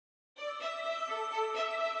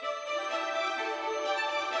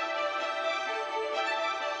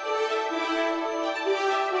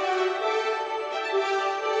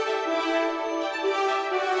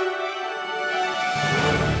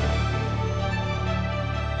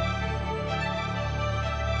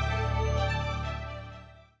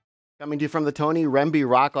Coming to you from the Tony Remby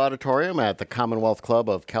Rock Auditorium at the Commonwealth Club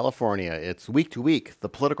of California. It's Week to Week, the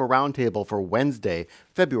political roundtable for Wednesday,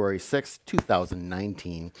 February 6,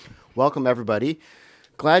 2019. Welcome, everybody.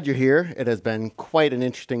 Glad you're here. It has been quite an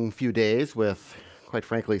interesting few days with, quite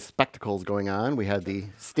frankly, spectacles going on. We had the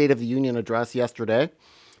State of the Union address yesterday,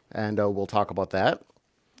 and we'll talk about that.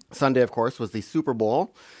 Sunday, of course, was the Super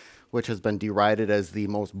Bowl, which has been derided as the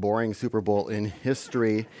most boring Super Bowl in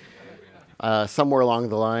history. Somewhere along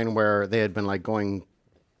the line where they had been like going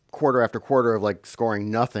quarter after quarter of like scoring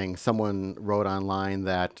nothing, someone wrote online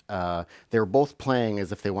that they were both playing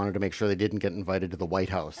as if they wanted to make sure they didn't get invited to the White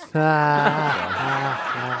House.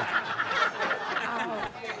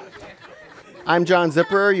 I'm John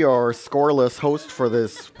Zipper, your scoreless host for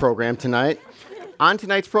this program tonight. On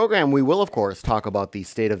tonight's program, we will, of course, talk about the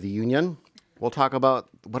State of the Union. We'll talk about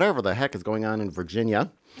whatever the heck is going on in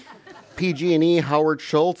Virginia. PG&E, Howard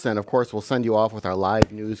Schultz, and of course we'll send you off with our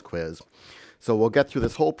live news quiz. So we'll get through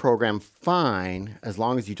this whole program fine as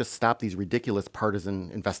long as you just stop these ridiculous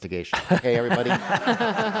partisan investigations. Okay, everybody?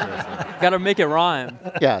 Got to make it rhyme.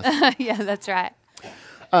 Yes. Yeah, that's right.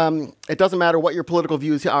 It doesn't matter what your political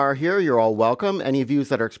views are here. You're all welcome. Any views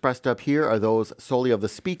that are expressed up here are those solely of the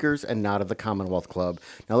speakers and not of the Commonwealth Club.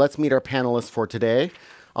 Now let's meet our panelists for today.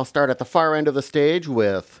 I'll start at the far end of the stage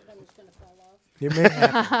with... It may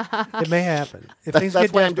happen. It may happen.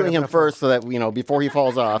 That's why I'm doing him first, so that, you know, before he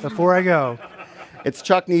falls off. Before I go. It's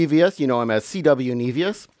Chuck Nevius. You know him as C.W.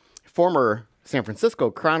 Nevius, former San Francisco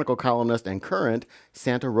Chronicle columnist and current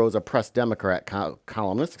Santa Rosa Press Democrat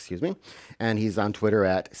columnist, excuse me. And he's on Twitter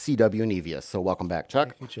at C.W. Nevius. So welcome back,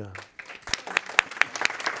 Chuck. Thank you, John.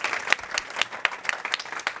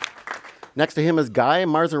 Next to him is Guy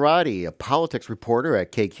Marzorati, a politics reporter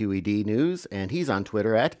at KQED News, and he's on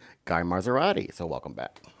Twitter at Guy Marzorati. So welcome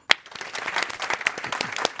back.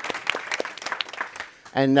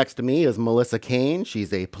 And next to me is Melissa Kane.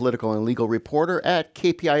 She's a political and legal reporter at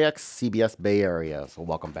KPIX CBS Bay Area. So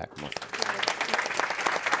welcome back, Melissa.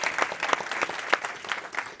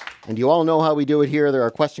 And you all know how we do it here. There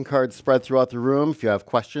are question cards spread throughout the room. If you have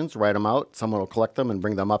questions, write them out. Someone will collect them and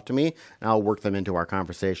bring them up to me, and I'll work them into our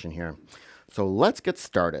conversation here. So let's get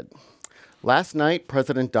started. Last night,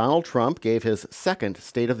 President Donald Trump gave his second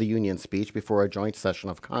State of the Union speech before a joint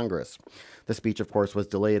session of Congress. The speech, of course, was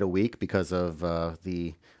delayed a week because of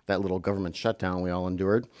that little government shutdown we all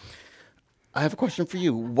endured. I have a question for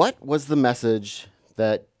you. What was the message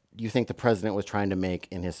that you think the president was trying to make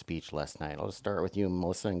in his speech last night? I'll just start with you,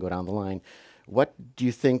 Melissa, and go down the line. What do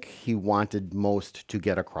you think he wanted most to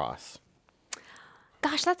get across?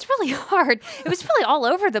 Gosh, that's really hard. It was really all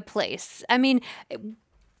over the place. I mean,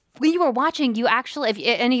 when you were watching, you actually, if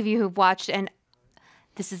any of you who've watched, and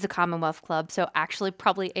this is the Commonwealth Club, so actually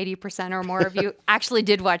probably 80% or more of you actually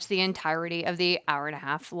did watch the entirety of the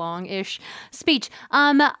hour-and-a-half long-ish speech.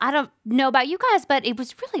 I don't know about you guys, but it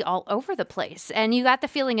was really all over the place. And you got the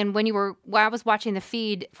feeling, and when I was watching the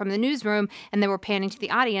feed from the newsroom and they were panning to the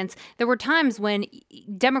audience, there were times when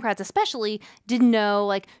Democrats especially didn't know,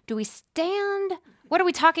 like, do we stand? What are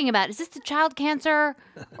we talking about? Is this the child cancer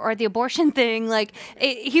or the abortion thing? Like,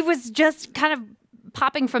 he was just kind of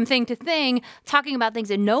popping from thing to thing, talking about things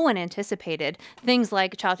that no one anticipated, things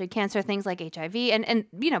like childhood cancer, things like HIV, and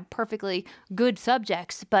you know, perfectly good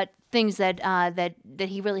subjects, but things that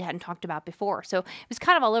he really hadn't talked about before. So it was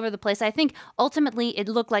kind of all over the place. I think ultimately it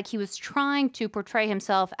looked like he was trying to portray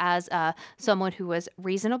himself as someone who was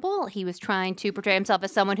reasonable. He was trying to portray himself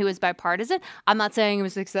as someone who was bipartisan. I'm not saying he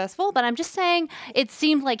was successful, but I'm just saying it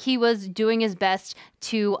seemed like he was doing his best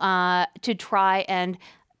to try and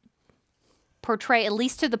portray, at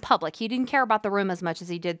least to the public, he didn't care about the room as much as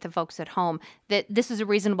he did to folks at home, that this is a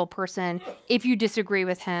reasonable person. If you disagree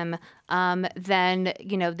with him, then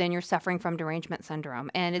you're suffering from derangement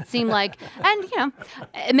syndrome. And it seemed like, and you know,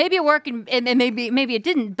 maybe it worked and maybe it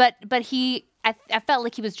didn't, but I felt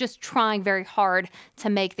like he was just trying very hard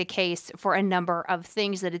to make the case for a number of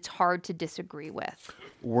things that it's hard to disagree with.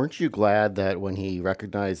 Weren't you glad that when he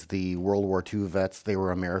recognized the World War II vets, they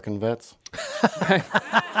were American vets?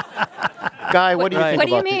 Guy, what do you think what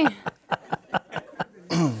about do you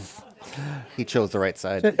mean? He chose the right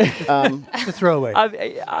side. It's a throwaway.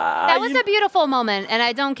 That was a beautiful moment, and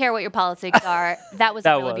I don't care what your politics are. That was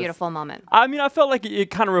a really beautiful moment. I mean, I felt like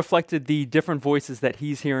it kind of reflected the different voices that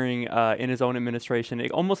he's hearing in his own administration.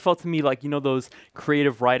 It almost felt to me like, you know, those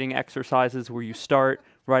creative writing exercises where you start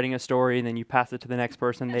writing a story and then you pass it to the next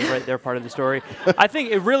person, they write their part of the story. I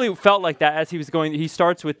think it really felt like that as he was going. He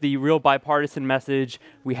starts with the real bipartisan message.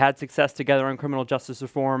 We had success together on criminal justice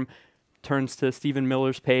reform. Turns to Stephen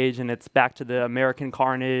Miller's page, and it's back to the American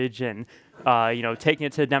carnage and, taking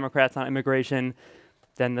it to Democrats on immigration.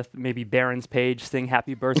 then maybe Barron's page sing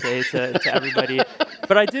happy birthday to everybody.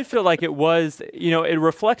 But I did feel like it was, it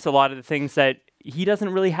reflects a lot of the things that he doesn't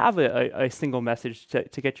really have a single message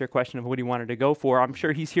to get your question of what he wanted to go for. I'm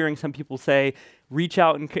sure he's hearing some people say, reach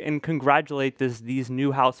out and congratulate these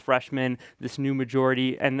new House freshmen, this new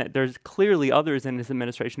majority, and that there's clearly others in his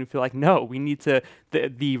administration who feel like, no, we need to,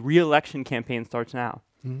 the re-election campaign starts now.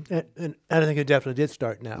 And I think it definitely did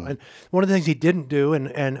start now. And one of the things he didn't do,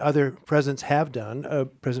 and other presidents have done,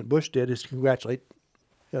 President Bush did, is to congratulate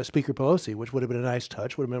Speaker Pelosi, which would have been a nice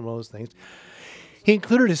touch, would have been one of those things. He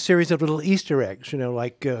included a series of little Easter eggs,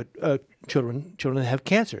 like children that have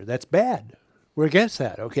cancer. That's bad. We're against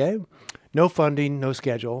that, okay? No funding, no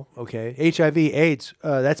schedule, okay? HIV, AIDS,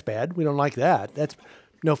 that's bad. We don't like that. That's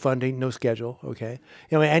no funding, no schedule, okay?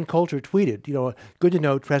 Ann Coulter tweeted, good to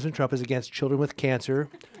know President Trump is against children with cancer,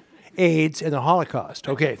 AIDS, and the Holocaust.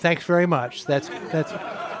 Okay, thanks very much. That's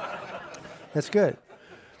good.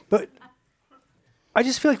 But I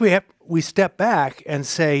just feel like we step back and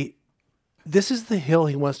say, this is the hill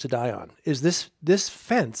he wants to die on. Is this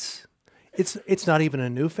fence? It's not even a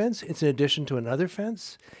new fence. It's an addition to another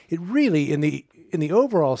fence. It really, in the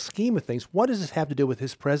overall scheme of things, what does this have to do with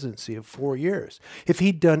his presidency of 4 years? If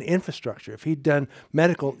he'd done infrastructure, if he'd done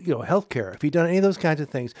medical, healthcare, if he'd done any of those kinds of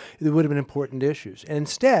things, there would have been important issues. And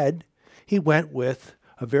instead, he went with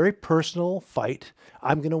a very personal fight.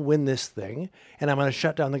 I'm going to win this thing, and I'm going to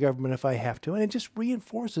shut down the government if I have to. And it just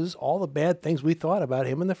reinforces all the bad things we thought about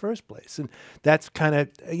him in the first place. And that's kind of,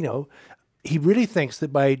 he really thinks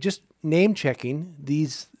that by just name-checking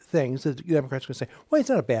these things, the Democrats are going to say, well, he's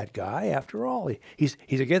not a bad guy after all. He's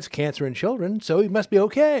against cancer in children, so he must be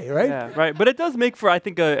okay, right? Yeah, right. But it does make for, I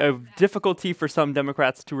think, a difficulty for some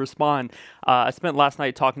Democrats to respond. I spent last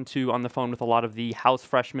night talking on the phone with a lot of the House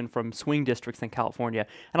freshmen from swing districts in California,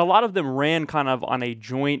 and a lot of them ran kind of on a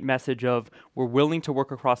joint message of, we're willing to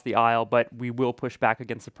work across the aisle, but we will push back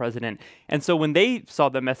against the president. And so when they saw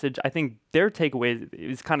the message, I think their takeaway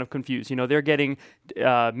is kind of confused. They're getting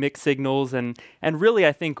mixed signals, and really,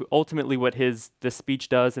 I think ultimately what the speech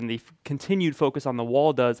does and the continued focus on the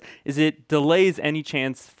wall does is it delays any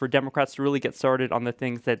chance for Democrats to really get started on the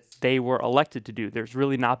things that they were elected to do. There's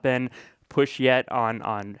really not been push yet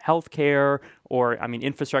on health care or,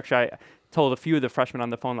 infrastructure. I told a few of the freshmen on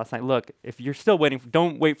the phone last night, look, if you're still waiting,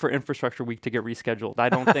 don't wait for infrastructure week to get rescheduled. I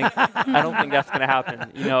don't think that's going to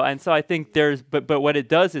happen, And so I think but what it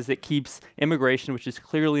does is it keeps immigration, which is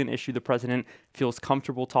clearly an issue the president feels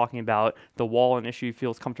comfortable talking about, the wall, an issue he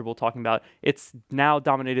feels comfortable talking about. It's now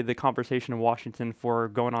dominated the conversation in Washington for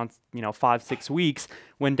going on, 5-6 weeks,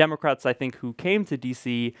 when Democrats, I think, who came to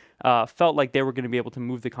D.C. Felt like they were going to be able to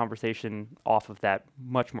move the conversation off of that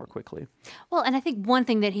much more quickly. Well, and I think one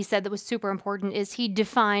thing that he said that was super important is he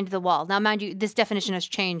defined the wall. Now, mind you, this definition has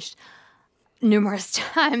changed numerous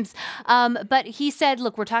times. But he said,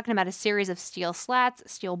 look, we're talking about a series of steel slats,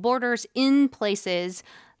 steel borders in places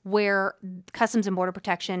where Customs and Border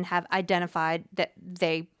Protection have identified that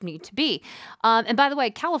they need to be. And by the way,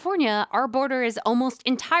 California, our border is almost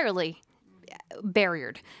entirely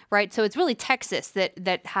barriered, right? So it's really Texas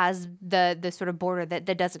that has the sort of border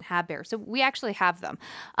that doesn't have barriers. So we actually have them.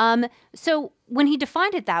 So when he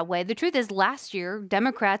defined it that way, the truth is last year,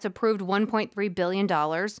 Democrats approved $1.3 billion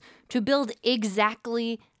to build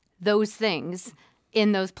exactly those things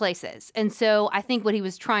in those places. And so I think what he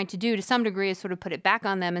was trying to do to some degree is sort of put it back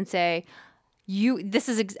on them and say, this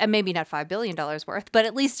is maybe not $5 billion worth, but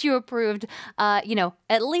at least you approved,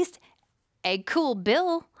 at least a cool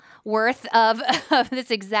bill worth of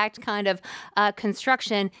this exact kind of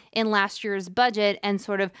construction in last year's budget, and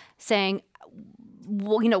sort of saying,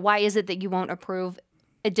 well, why is it that you won't approve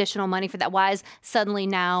additional money for that? Why is suddenly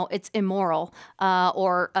now it's immoral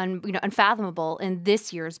or unfathomable in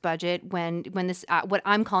this year's budget when this what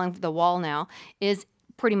I'm calling the wall now is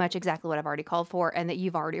pretty much exactly what I've already called for and that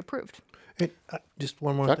you've already approved. Just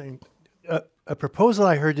one more thing. A proposal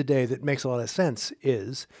I heard today that makes a lot of sense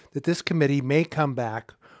is that this committee may come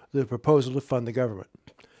back with a proposal to fund the government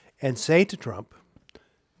and say to Trump,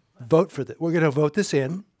 vote for this. We're going to vote this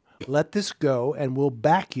in. Let this go, and we'll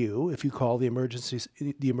back you if you call the emergency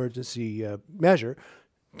measure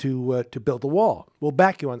to build the wall. We'll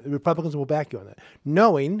back you on. The Republicans will back you on that,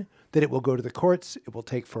 knowing that it will go to the courts. It will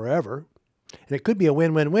take forever, and it could be a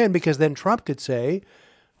win-win-win because then Trump could say,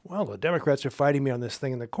 "Well, the Democrats are fighting me on this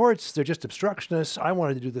thing in the courts. They're just obstructionists. I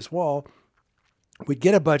wanted to do this wall." We'd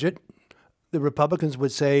get a budget. The Republicans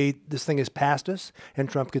would say this thing is past us, and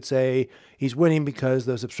Trump could say he's winning because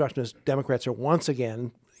those obstructionist Democrats are once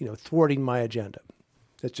again, thwarting my agenda.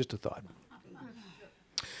 That's just a thought.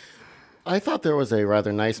 I thought there was a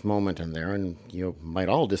rather nice moment in there, and you might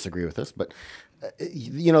all disagree with this, but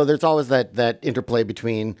there's always that interplay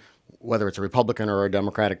between whether it's a Republican or a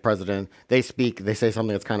Democratic president. They say something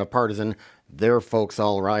that's kind of partisan. Their folks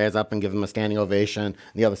all rise up and give them a standing ovation. And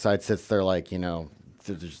the other side sits there like, they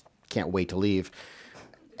just can't wait to leave.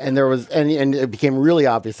 And and it became really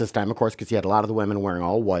obvious this time, of course, because he had a lot of the women wearing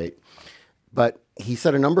all white. But he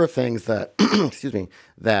said a number of things that,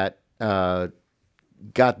 that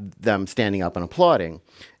got them standing up and applauding.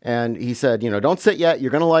 And he said, don't sit yet. You're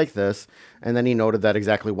going to like this. And then he noted that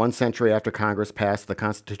exactly 1 century after Congress passed the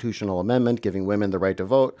constitutional amendment giving women the right to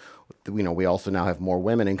vote, we also now have more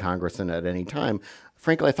women in Congress than at any time.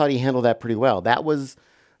 Frankly, I thought he handled that pretty well. That was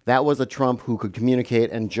a Trump who could communicate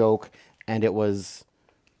and joke, and it was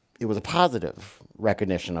a positive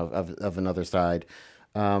recognition of another side.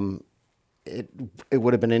 It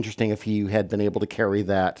would have been interesting if he had been able to carry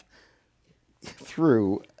that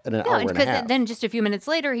through an hour and a half. Then just a few minutes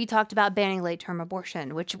later, he talked about banning late-term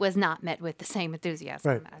abortion, which was not met with the same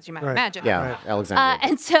enthusiasm as you might imagine. Yeah, Alexander.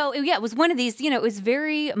 And so, it was one of these, it was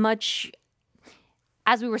very much,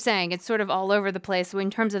 as we were saying, it's sort of all over the place.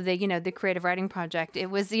 In terms of the creative writing project,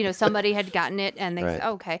 it was, somebody had gotten it and they said,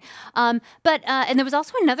 okay. But there was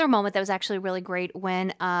also another moment that was actually really great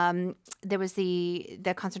when there was the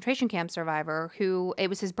concentration camp survivor who, it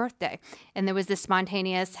was his birthday. And there was this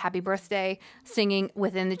spontaneous happy birthday singing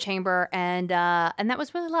within the chamber. And that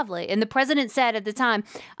was really lovely. And the president said at the time,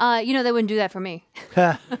 they wouldn't do that for me.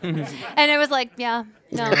 And it was like, yeah.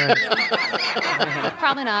 No,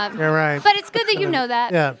 probably not. You're right. But it's good that you know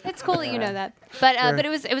that. Yeah. It's cool that you know that. But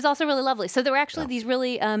it was also really lovely. So there were actually these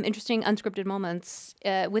really interesting unscripted moments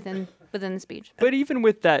within the speech. But even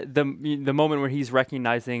with that, the moment where he's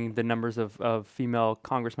recognizing the numbers of female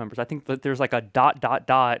Congress members, I think that there's like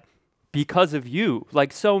a ... because of you.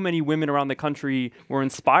 Like, so many women around the country were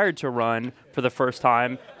inspired to run for the first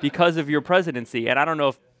time because of your presidency. And I don't know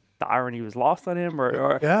if the irony was lost on him,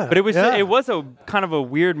 but it was a kind of a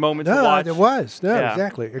weird moment to watch. It was.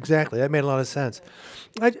 Exactly. That made a lot of sense.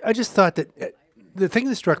 I just thought that the thing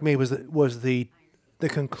that struck me was the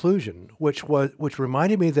conclusion, which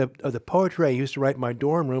reminded me of the poetry I used to write in my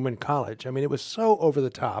dorm room in college. I mean, it was so over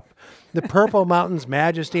the top. The purple mountains'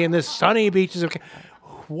 majesty and the sunny beaches of.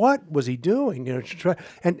 What was he doing? To try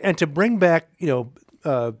and to bring back the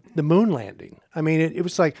moon landing. I mean, it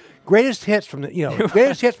was like greatest hits from the United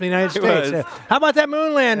States. How about that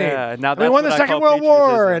moon landing? Yeah, now we won the Second World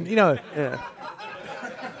War, and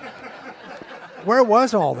where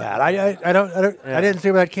was all that? I didn't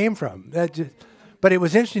see where that came from. But it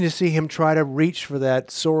was interesting to see him try to reach for that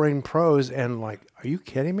soaring prose, and like, are you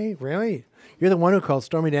kidding me? Really? You're the one who called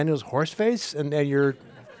Stormy Daniels horseface, and you're.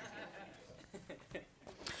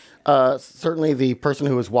 Certainly the person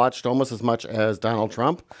who was watched almost as much as Donald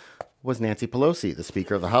Trump was Nancy Pelosi, the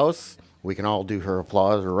Speaker of the House. We can all do her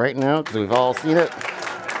applause right now because we've all seen it.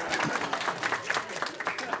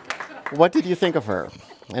 What did you think of her?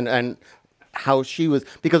 And how she was,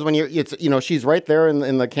 because when she's right there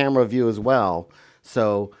in the camera view as well.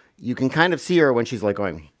 So you can kind of see her when she's like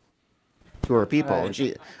going to her people. Right.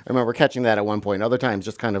 And I remember catching that at one point. Other times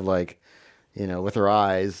just kind of like, with her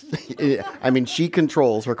eyes. I mean, she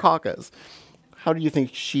controls her caucus. How do you think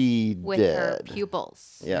she with did? Her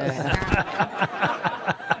pupils. Yes.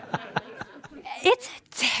 It's a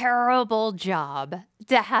terrible job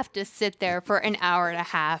to have to sit there for an hour and a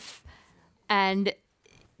half and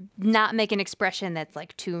not make an expression that's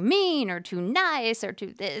like too mean or too nice or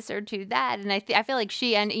too this or too that. And I feel like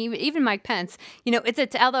she and even Mike Pence,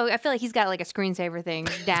 although I feel like he's got like a screensaver thing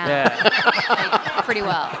down like, pretty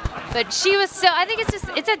well. But she was I think it's a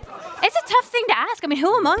tough thing to ask. I mean,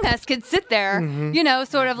 who among us could sit there,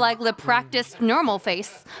 sort of like the practiced normal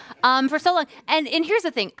face for so long? And here's the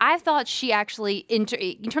thing. I thought she actually, in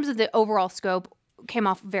terms of the overall scope, came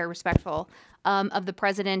off very respectful of the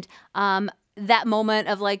president. That moment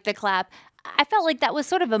of like the clap, I felt like that was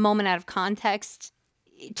sort of a moment out of context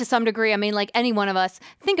to some degree. I mean, like any one of us,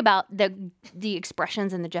 think about the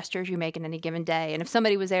expressions and the gestures you make in any given day. And if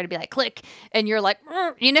somebody was there to be like, click, and you're like,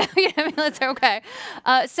 I mean, it's okay.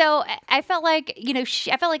 So I felt like,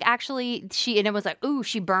 actually and it was like, ooh,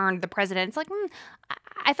 she burned the president. It's like,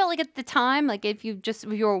 I felt like at the time, like if you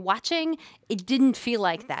were watching, it didn't feel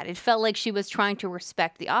like that. It felt like she was trying to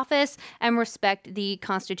respect the office and respect the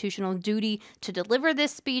constitutional duty to deliver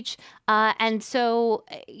this speech. And so,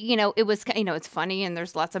 it was, it's funny and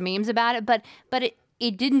there's lots of memes about it, but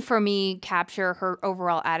it didn't for me capture her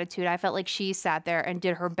overall attitude. I felt like she sat there and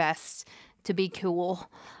did her best to be cool,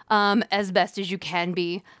 as best as you can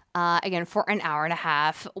be. Again, for an hour and a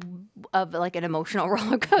half of like an emotional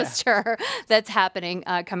roller coaster that's happening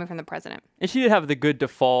coming from the president. And she did have the good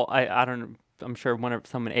default. I don't know. I'm sure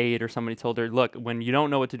someone aide or somebody told her, look, when you don't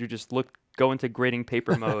know what to do, just go into grading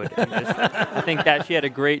paper mode. And I think that she had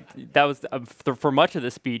that was for much of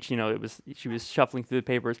the speech, she was shuffling through the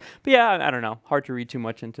papers. But yeah, I don't know. Hard to read too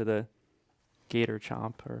much into the gator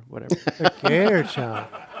chomp or whatever. The gator chomp.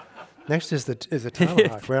 Next is the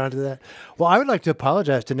tomahawk. Right onto that. Well, I would like to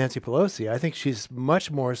apologize to Nancy Pelosi. I think she's much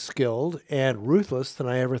more skilled and ruthless than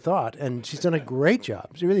I ever thought, and she's done a great job.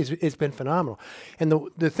 She really, it's been phenomenal. And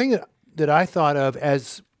the thing that I thought of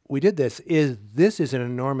as we did this is an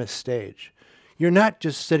enormous stage. You're not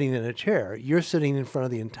just sitting in a chair. You're sitting in front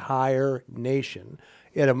of the entire nation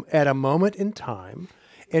at a moment in time,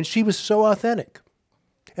 and she was so authentic,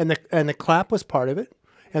 and the clap was part of it.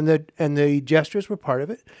 And the gestures were part of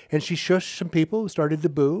it. And she shushed some people who started to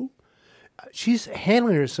boo. She's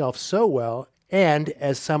handling herself so well, and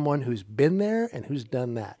as someone who's been there and who's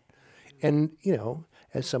done that. And,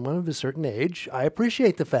 as someone of a certain age, I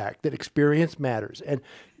appreciate the fact that experience matters. And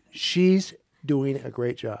she's doing a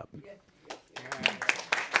great job.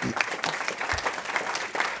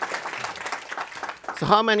 So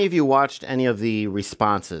how many of you watched any of the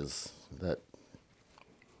responses?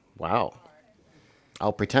 Wow.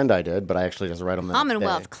 I'll pretend I did, but I actually just read them the next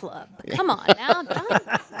Commonwealth day. Club. Come on now.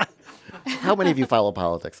 How many of you follow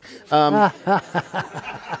politics? What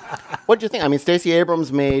do you think? I mean, Stacey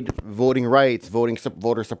Abrams made voting rights,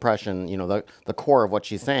 voter suppression, the core of what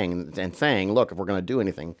she's saying, and saying, look, if we're going to do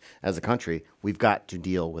anything as a country, we've got to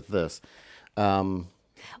deal with this. Well,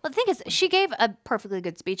 the thing is, she gave a perfectly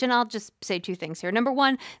good speech, and I'll just say two things here. Number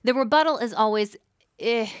one, the rebuttal is always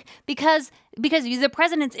because the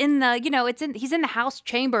president's in the he's in the House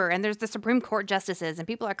chamber, and there's the Supreme Court justices and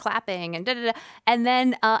people are clapping and and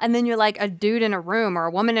then you're like a dude in a room or a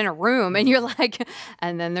woman in a room, and you're like,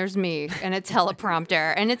 and then there's me and a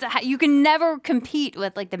teleprompter, and you can never compete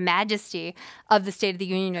with like the majesty of the State of the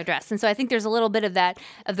Union address. And so I think there's a little bit of that,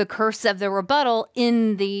 of the curse of the rebuttal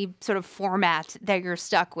in the sort of format that you're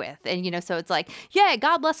stuck with, and so it's like, yay,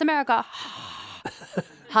 God bless America.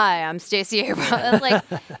 Hi, I'm Stacey Abrams.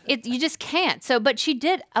 You just can't. But she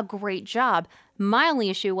did a great job. My only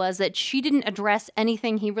issue was that she didn't address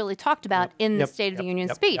anything he really talked about in the State of the Union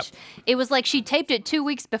speech. It was like she taped it 2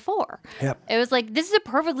 weeks before. It was like, this is a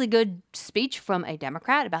perfectly good speech from a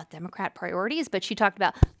Democrat about Democrat priorities, but she talked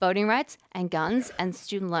about voting rights and guns and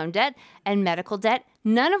student loan debt and medical debt,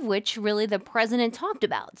 none of which really the president talked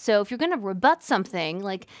about. So if you're going to rebut something,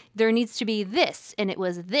 there needs to be this, and it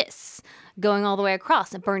was this going all the way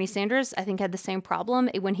across. And Bernie Sanders, I think, had the same problem.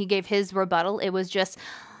 When he gave his rebuttal, it was just,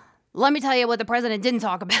 let me tell you what the president didn't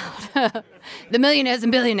talk about. The millionaires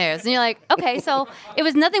and billionaires. And you're like, okay, so it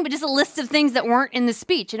was nothing but just a list of things that weren't in the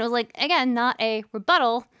speech. And it was like, again, not a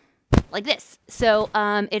rebuttal like this. So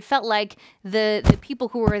it felt like the people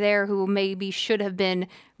who were there who maybe should have been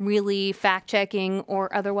really fact-checking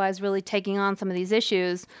or otherwise really taking on some of these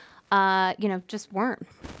issues, just weren't.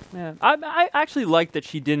 Yeah, I actually like that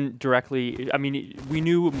she didn't directly. I mean, we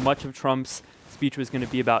knew much of Trump's speech was going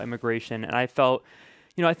to be about immigration, and I felt,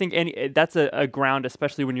 I think that's a ground,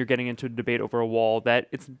 especially when you're getting into a debate over a wall, that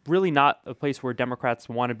it's really not a place where Democrats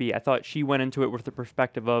want to be. I thought she went into it with the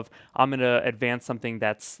perspective of, I'm going to advance something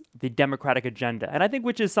that's the Democratic agenda. And I think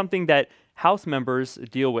which is something that House members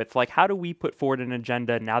deal with. Like, how do we put forward an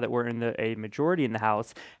agenda now that we're in a majority in the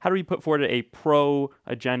House? How do we put forward a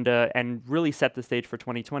pro-agenda and really set the stage for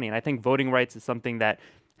 2020? And I think voting rights is something that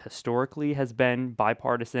historically has been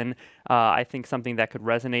bipartisan. I think something that could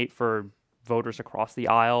resonate for voters across the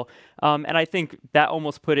aisle. And I think that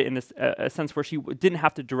almost put it in a sense where she didn't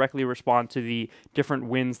have to directly respond to the different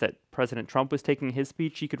wins that President Trump was taking in his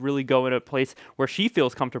speech. She could really go in a place where she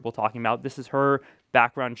feels comfortable talking about. This is her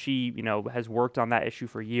background. She, has worked on that issue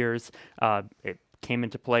for years. It came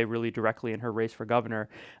into play really directly in her race for governor.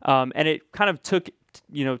 And it kind of took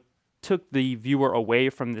the viewer away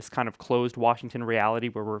from this kind of closed Washington reality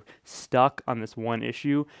where we're stuck on this one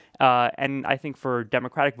issue. And I think for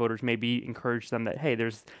Democratic voters, maybe encourage them that, hey,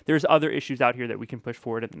 there's other issues out here that we can push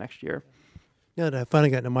forward in the next year. Yeah, I've finally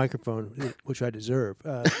gotten a microphone, which I deserve.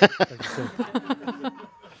 But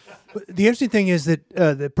the interesting thing is that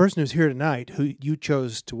the person who's here tonight, who you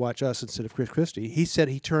chose to watch us instead of Chris Christie, he said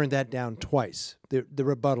he turned that down twice, the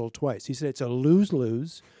rebuttal twice. He said it's a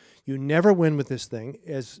lose-lose. You never win with this thing.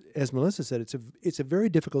 As Melissa said, it's a very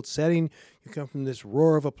difficult setting. You come from this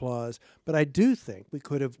roar of applause, but I do think we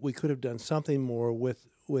could have done something more with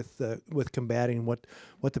combating what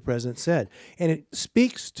the president said, and it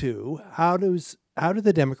speaks to how do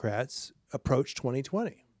the Democrats approach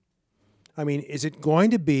 2020. I mean, is it going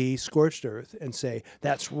to be scorched earth and say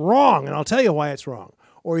that's wrong, and I'll tell you why it's wrong,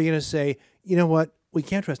 or are you going to say, you know what? we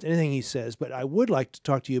can't trust anything he says, but I would like to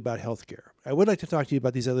talk to you about healthcare. I would like to talk to you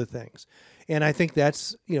about these other things. And I think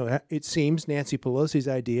that's, it seems Nancy Pelosi's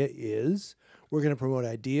idea is we're going to promote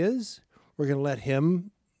ideas, we're going to let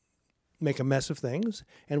him make a mess of things,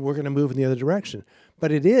 and we're going to move in the other direction.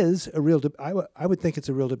 But it is a real I would think it's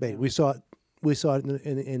a real debate. We saw it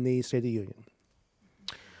in the State of the Union.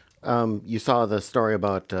 You saw the story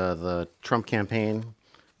about the Trump campaign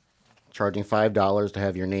charging $5 to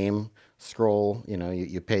have your name scroll.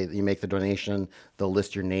 You pay, you make the donation, they'll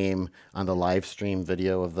list your name on the live stream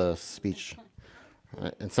video of the speech.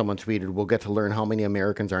 And someone tweeted, "We'll get to learn how many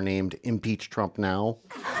Americans are named Impeach Trump now,"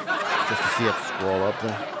 just to see it scroll up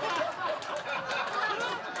there.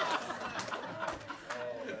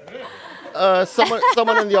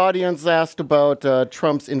 Someone in the audience asked about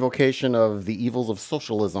Trump's invocation of the evils of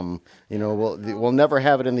socialism. We'll never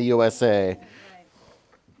have it in the USA.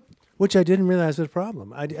 Which I didn't realize was a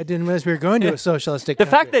problem. I didn't realize we were going to a socialistic The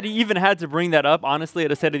country. fact that he even had to bring that up, honestly,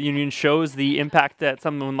 at a State of the Union shows the impact that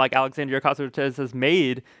someone like Alexandria Ocasio-Cortez has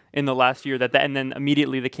made in the last year. And then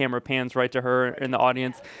immediately the camera pans right to her in the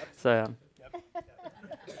audience. So.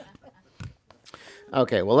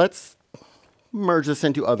 Okay, well, let's merge this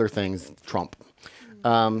into other things. Trump.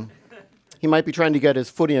 He might be trying to get his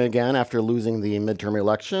footing again after losing the midterm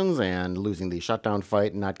elections and losing the shutdown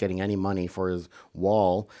fight and not getting any money for his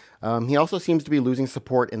wall. He also seems to be losing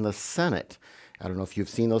support in the Senate. I don't know if you've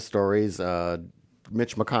seen those stories.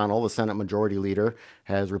 Mitch McConnell, the Senate Majority Leader,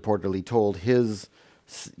 has reportedly told his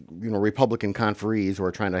Republican conferees who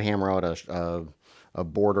are trying to hammer out a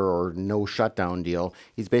border or no shutdown deal.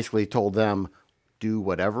 He's basically told them, do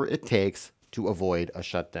whatever it takes to avoid a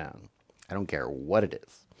shutdown. I don't care what it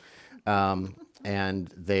is. And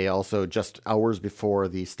they also, just hours before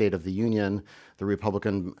the State of the Union, the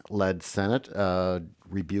Republican-led Senate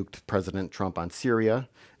rebuked President Trump on Syria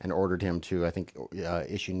and ordered him to, I think,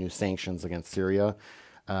 issue new sanctions against Syria.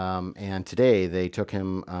 And today they took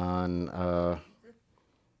him on,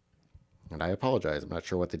 and I apologize, I'm not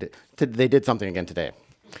sure what they did. They did something again today.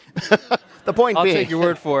 The point I'll being, take your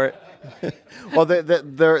word for it. well,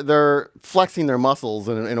 they're flexing their muscles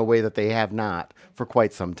in a way that they have not for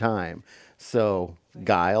quite some time. So,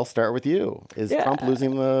 Guy, I'll start with you. Is Trump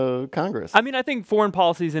losing the Congress? I mean, I think foreign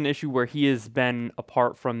policy is an issue where he has been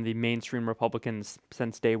apart from the mainstream Republicans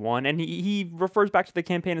since day one. And he refers back to the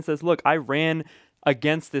campaign and says, look, I ran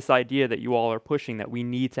against this idea that you all are pushing, that we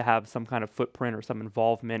need to have some kind of footprint or some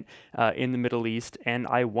involvement in the Middle East, and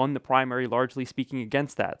I won the primary largely speaking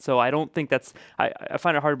against that. So I don't think that's, I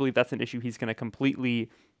find it hard to believe that's an issue he's going to completely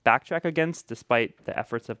backtrack against, despite the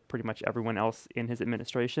efforts of pretty much everyone else in his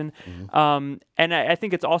administration. Mm-hmm. And I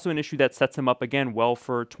think it's also an issue that sets him up again well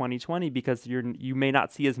for 2020, because you may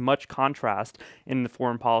not see as much contrast in the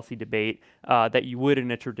foreign policy debate that you would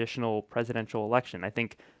in a traditional presidential election. I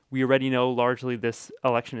think we already know largely this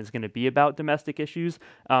election is going to be about domestic issues,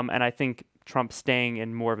 and I think Trump staying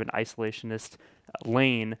in more of an isolationist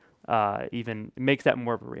lane even makes that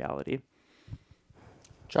more of a reality.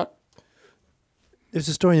 Chuck? There's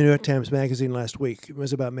a story in the New York Times Magazine last week. It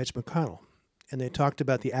was about Mitch McConnell, and they talked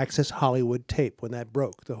about the Access Hollywood tape when that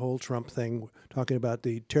broke, the whole Trump thing, talking about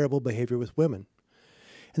the terrible behavior with women.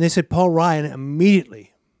 And they said Paul Ryan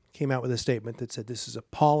immediately came out with a statement that said, this is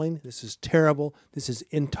appalling, this is terrible, this is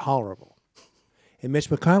intolerable. And Mitch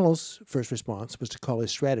McConnell's first response was to call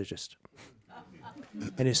his strategist.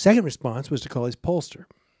 And his second response was to call his pollster.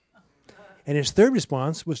 And his third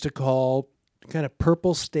response was to call kind of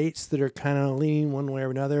purple states that are kind of leaning one way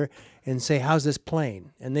or another and say, how's this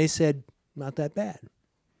playing? And they said, not that bad.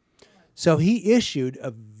 So he issued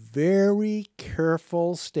a very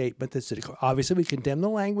careful statement that said, obviously we condemn the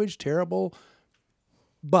language, terrible,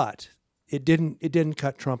 but it didn't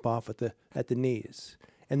cut Trump off at the knees.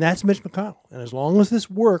 And that's Mitch McConnell. And as long as this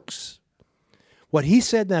works, what he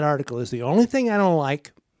said in that article is the only thing I don't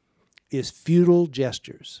like is futile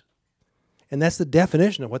gestures. And that's the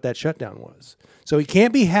definition of what that shutdown was. So he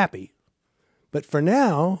can't be happy. But for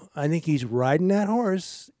now, I think he's riding that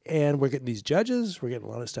horse, and we're getting these judges, we're getting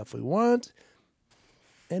a lot of stuff we want,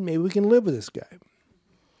 and maybe we can live with this guy.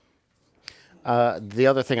 The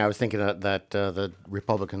other thing I was thinking that the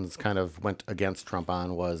Republicans kind of went against Trump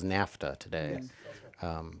on was NAFTA today.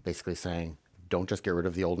 Yes. Basically saying, don't just get rid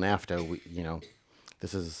of the old NAFTA.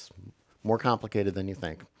 This is more complicated than you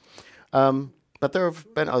think. But there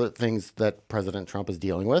have been other things that President Trump is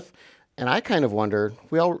dealing with. And I kind of wonder,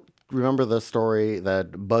 we all remember the story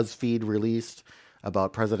that BuzzFeed released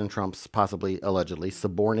about President Trump's possibly, allegedly,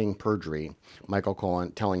 suborning perjury,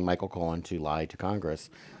 telling Michael Cohen to lie to Congress.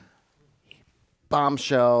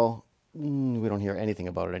 Bombshell, we don't hear anything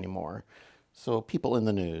about it anymore. So people in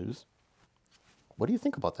the news, What do you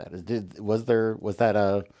think about that?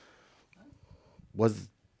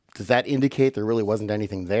 Does that indicate there really wasn't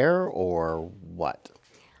anything there, or what?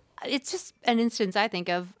 It's just an instance, I think,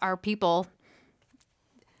 of our people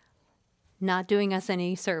not doing us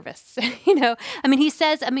any service. He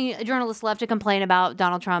says, journalists love to complain about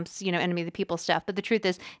Donald Trump's, enemy of the people stuff. But the truth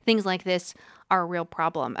is, things like this are a real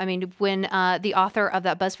problem. I mean, when the author of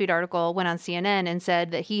that BuzzFeed article went on CNN and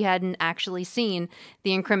said that he hadn't actually seen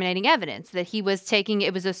the incriminating evidence, that he was taking,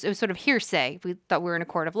 it was sort of hearsay. We thought we were in a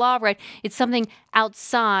court of law, right? It's something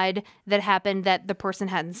outside that happened that the person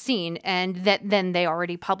hadn't seen, and that then they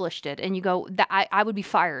already published it. And you go, I would be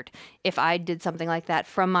fired if I did something like that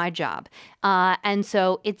from my job. And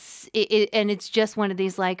so it's just one of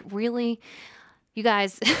these, like, really, you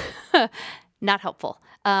guys, not helpful.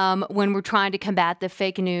 When we're trying to combat the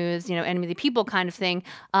fake news, enemy of the people kind of thing,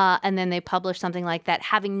 and then they publish something like that,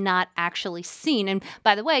 having not actually seen. And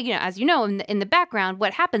by the way, as you know, in the background,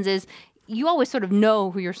 what happens is you always sort of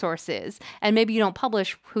know who your source is, and maybe you don't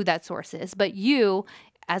publish who that source is, but you,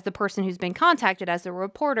 as the person who's been contacted, as a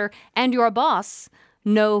reporter, and your boss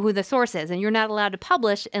know who the source is, and you're not allowed to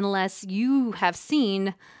publish unless you have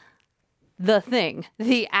seen the thing,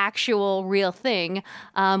 the actual real thing,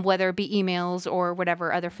 whether it be emails or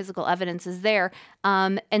whatever other physical evidence is there.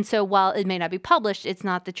 And so while it may not be published, it's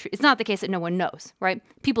not the case that no one knows, right?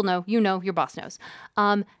 People know, your boss knows.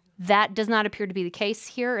 That does not appear to be the case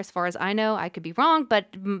here, as far as I know. I could be wrong, but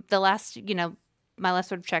the last, my last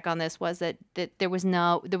sort of check on this was that there was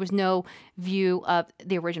no view of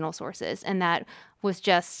the original sources, and that was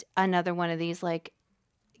just another one of these, like,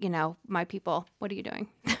 my people, what are you doing?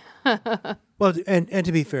 Well, and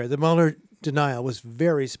to be fair, the Mueller denial was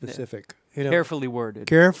very specific. Carefully worded.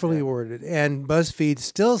 Carefully worded. And BuzzFeed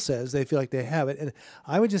still says they feel like they have it. And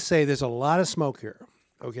I would just say there's a lot of smoke here.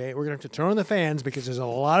 Okay? We're going to have to turn on the fans because there's a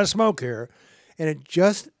lot of smoke here. And it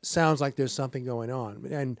just sounds like there's something going on.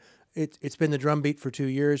 And it's been the drumbeat for 2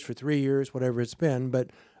 years, for 3 years, whatever it's been.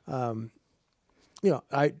 But,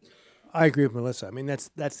 I agree with Melissa. I mean, that's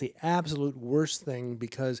the absolute worst thing,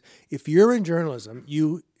 because if you're in journalism,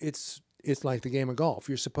 it's like the game of golf.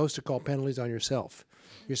 You're supposed to call penalties on yourself.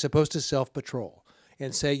 You're supposed to self-patrol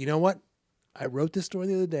and say, you know what? I wrote this story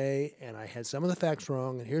the other day, and I had some of the facts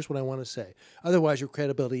wrong, and here's what I want to say. Otherwise, your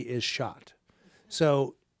credibility is shot.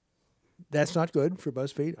 So that's not good for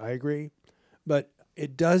BuzzFeed. I agree. But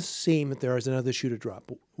it does seem that there is another shoe to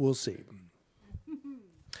drop. We'll see.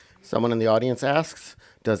 Someone in the audience asks,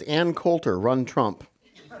 does Ann Coulter run Trump?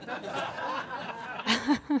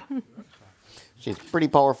 She's pretty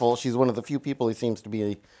powerful. She's one of the few people he seems to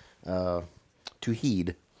be to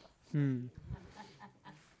heed. And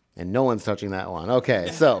no one's touching that one. Okay,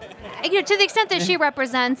 so. To the extent that she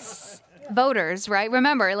represents voters, right?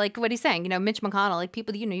 Remember, like what he's saying, Mitch McConnell, like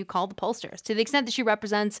people, you call the pollsters. To the extent that she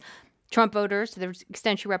represents Trump voters, to the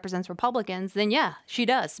extent she represents Republicans, then yeah, she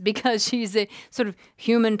does, because she's a sort of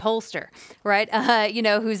human pollster, right?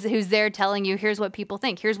 Who's there telling you, here's what people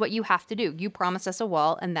think, here's what you have to do. You promised us a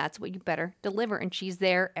wall, and that's what you better deliver. And she's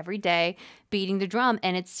there every day beating the drum.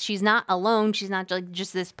 And she's not alone. She's not like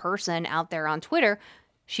just this person out there on Twitter.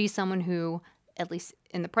 She's someone who, at least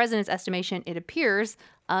in the president's estimation, it appears,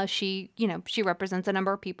 she represents a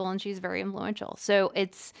number of people, and she's very influential. So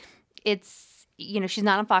it's. She's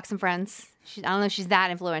not on Fox and Friends. I don't know if she's that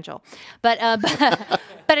influential, but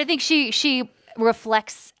I think she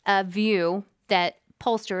reflects a view that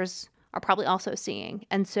pollsters are probably also seeing,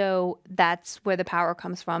 and so that's where the power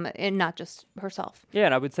comes from, and not just herself. Yeah,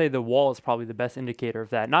 and I would say the wall is probably the best indicator of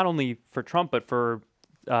that, not only for Trump but for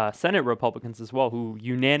Senate Republicans as well, who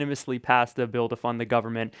unanimously passed a bill to fund the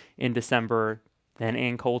government in December. Then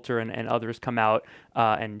Ann Coulter and others come out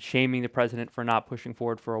and shaming the president for not pushing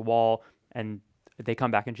forward for a wall, and they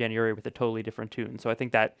come back in January with a totally different tune. So I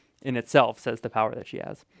think that in itself says the power that she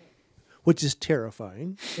has. Which is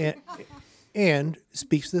terrifying and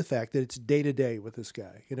speaks to the fact that it's day to day with this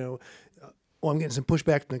guy. I'm getting some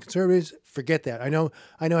pushback from the conservatives. Forget that. I know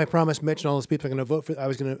I promised Mitch and all those people are going to vote for, I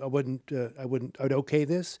would okay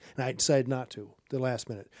this, and I decided not to the last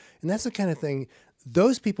minute. And that's the kind of thing,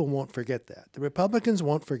 those people won't forget that. The Republicans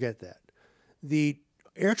won't forget that. The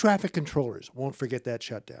air traffic controllers won't forget that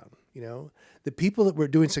shutdown. The people that were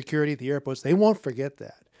doing security at the airports, they won't forget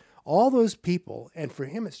that. All those people, and for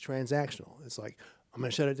him, it's transactional. It's like, I'm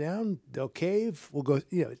going to shut it down. They'll cave. We'll go.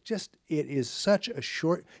 It is such a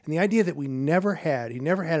short. And the idea that he never had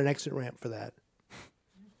an exit ramp for that,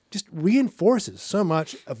 just reinforces so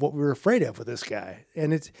much of what we were afraid of with this guy.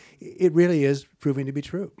 And it really is proving to be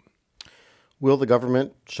true. Will the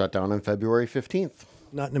government shut down on February 15th?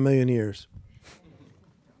 Not in a million years.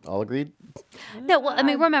 All agreed? No, well, I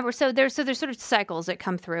mean, remember, so there's sort of cycles that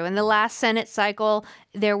come through. In the last Senate cycle,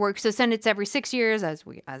 there were Senate's every 6 years, as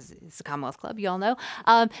is the Commonwealth Club, you all know,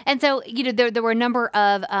 and so there were a number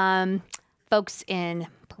of folks in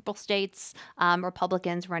purple states,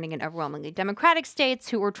 Republicans running in overwhelmingly Democratic states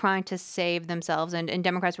who were trying to save themselves, and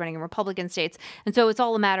Democrats running in Republican states. And so it's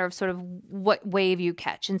all a matter of sort of what wave you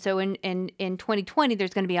catch. And so in 2020,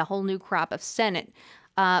 there's going to be a whole new crop of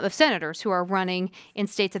senators who are running in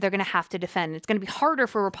states that they're going to have to defend. It's going to be harder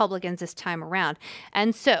for Republicans this time around.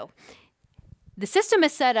 And so the system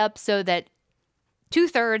is set up so that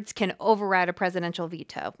 2/3 can override a presidential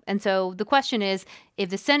veto. And so the question is, if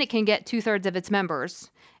the Senate can get 2/3 of its members,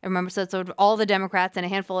 and remember, so it's sort of all the Democrats and a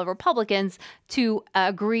handful of Republicans to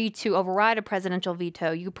agree to override a presidential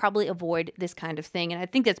veto, you probably avoid this kind of thing. And I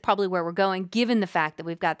think that's probably where we're going, given the fact that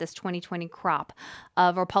we've got this 2020 crop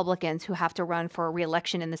of Republicans who have to run for a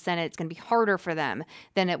re-election in the Senate. It's going to be harder for them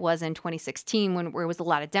than it was in 2016, where it was a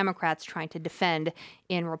lot of Democrats trying to defend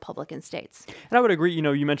in Republican states. And I would agree,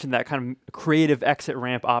 you mentioned that kind of creative exit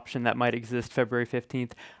ramp option that might exist February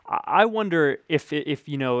 15th. I wonder if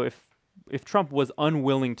Trump was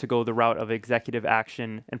unwilling to go the route of executive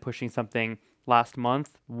action and pushing something last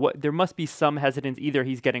month, there must be some hesitance. Either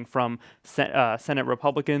he's getting from Senate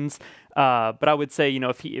Republicans, but I would say,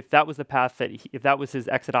 if that was the path if that was his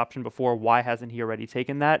exit option before, why hasn't he already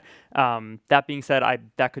taken that? That being said,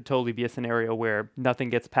 that could totally be a scenario where nothing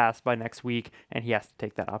gets passed by next week and he has to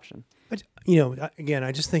take that option. But again,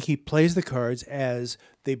 I just think he plays the cards as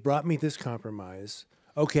they brought me this compromise.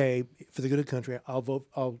 Okay, for the good of the country, I'll vote.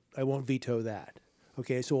 I won't veto that.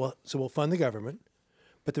 Okay, so we'll fund the government,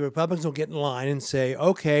 but the Republicans will get in line and say,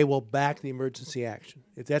 okay, we'll back the emergency action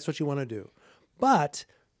if that's what you want to do. But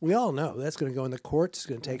we all know that's going to go in the courts. It's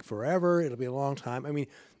going to take forever. It'll be a long time. I mean,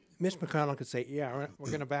 Mitch McConnell could say, yeah, we're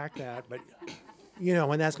going to back that, but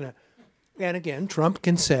when that's going to. And again, Trump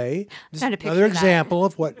can say, this is another example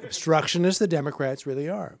of what obstructionists the Democrats really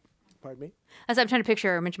are. Pardon me? As I'm trying to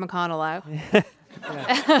picture Mitch McConnell out. Yeah.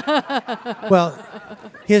 Well,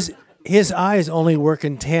 his eyes only work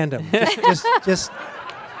in tandem. Just.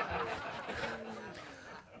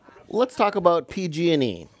 Let's talk about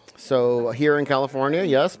PG&E. So here in California,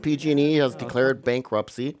 yes, PG&E has declared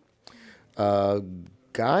bankruptcy.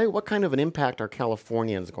 Guy, what kind of an impact are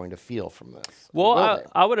Californians going to feel from this? Well,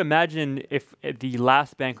 I would imagine if the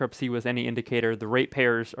last bankruptcy was any indicator, the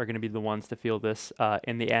ratepayers are going to be the ones to feel this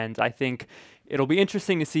in the end. I think it'll be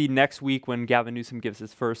interesting to see next week when Gavin Newsom gives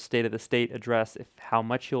his first State of the State address, how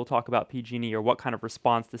much he'll talk about PG&E or what kind of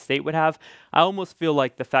response the state would have. I almost feel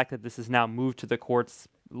like the fact that this is now moved to the courts,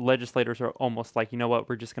 legislators are almost like,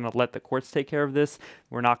 we're just going to let the courts take care of this.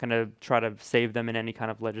 We're not going to try to save them in any kind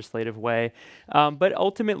of legislative way. But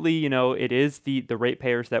ultimately, it is the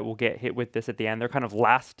ratepayers that will get hit with this at the end. They're kind of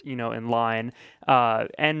last, in line.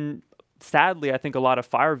 And sadly, I think a lot of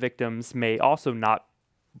fire victims may also not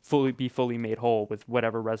be fully made whole with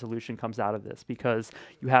whatever resolution comes out of this, because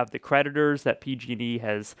you have the creditors that PG&E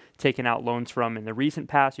has taken out loans from in the recent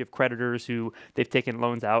past. You have creditors who they've taken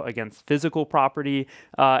loans out against physical property,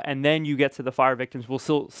 and then you get to the fire victims. We'll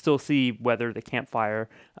still see whether the campfire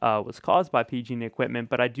was caused by PG&E equipment,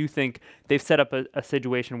 but I do think they've set up a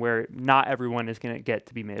situation where not everyone is going to get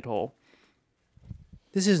to be made whole.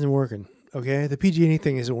 This isn't working, okay? The PG&E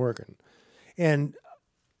thing isn't working. And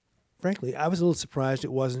frankly, I was a little surprised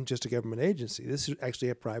it wasn't just a government agency. This is actually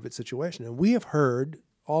a private situation. And we have heard,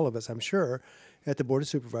 all of us, I'm sure, at the Board of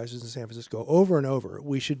Supervisors in San Francisco over and over,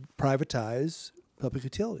 we should privatize public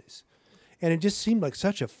utilities. And it just seemed like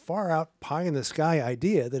such a far-out, pie-in-the-sky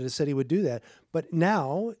idea that it said he would do that. But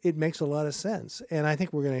now it makes a lot of sense. And I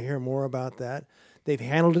think we're going to hear more about that. They've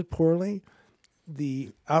handled it poorly.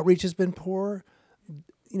 The outreach has been poor.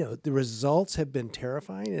 The results have been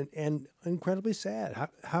terrifying and incredibly sad.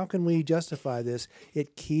 How can we justify this?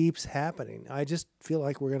 It keeps happening. I just feel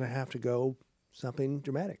like we're going to have to go something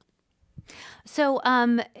dramatic. So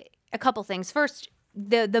a couple things. First,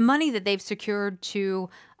 the money that they've secured to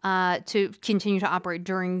continue to operate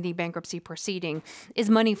during the bankruptcy proceeding is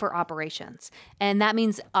money for operations. And that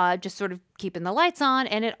means just sort of keeping the lights on.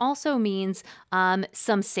 And it also means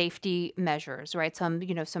some safety measures, right? Some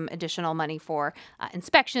additional money for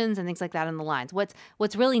inspections and things like that on the lines.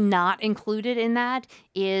 What's really not included in that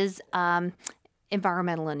is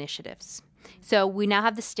environmental initiatives. So we now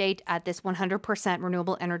have the state at this 100%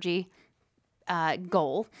 renewable energy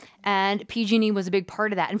goal, and PG&E was a big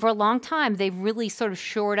part of that. And for a long time, they've really sort of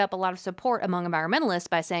shored up a lot of support among environmentalists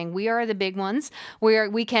by saying we are the big ones.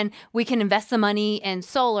 We can invest the money in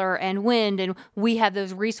solar and wind, and we have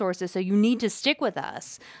those resources. So you need to stick with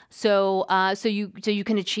us. So you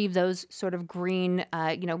can achieve those sort of green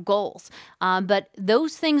goals. But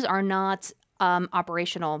those things are not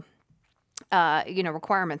operational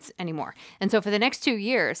requirements anymore. And so for the next 2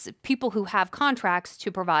 years, people who have contracts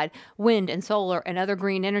to provide wind and solar and other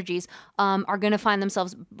green energies are going to find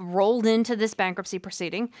themselves rolled into this bankruptcy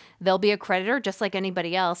proceeding. They'll be a creditor just like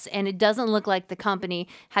anybody else. And it doesn't look like the company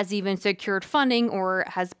has even secured funding or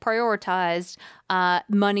has prioritized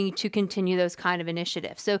money to continue those kind of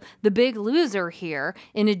initiatives. So the big loser here,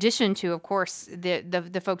 in addition to, of course,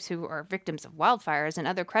 the folks who are victims of wildfires and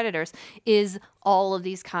other creditors, is all of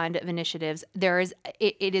these kind of initiatives.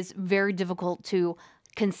 It is very difficult to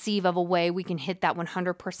conceive of a way we can hit that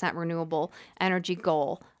 100% renewable energy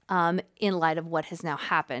goal in light of what has now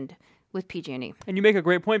happened with PG&E. And you make a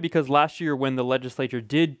great point, because last year when the legislature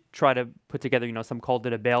did try to put together, some called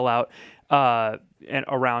it a bailout, and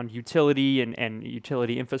around utility and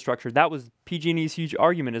utility infrastructure, that was PG&E's huge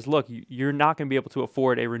argument is, look, you're not going to be able to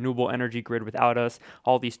afford a renewable energy grid without us.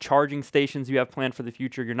 All these charging stations you have planned for the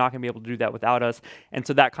future, you're not going to be able to do that without us. And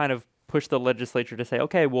so that kind of pushed the legislature to say,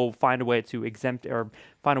 okay, we'll find a way to exempt or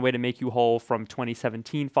find a way to make you whole from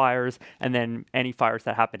 2017 fires and then any fires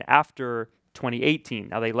that happened after 2018.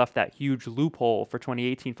 Now, they left that huge loophole for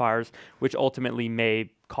 2018 fires, which ultimately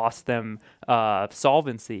may cost them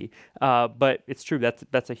solvency. But it's true,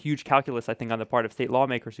 that's a huge calculus, I think, on the part of state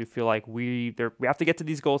lawmakers who feel like we have to get to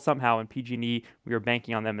these goals somehow, and PG&E, we are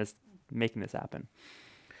banking on them as making this happen.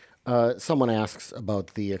 Someone asks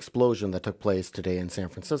about the explosion that took place today in San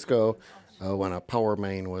Francisco when a power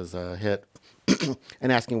main was hit,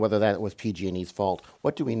 and asking whether that was PG&E's fault.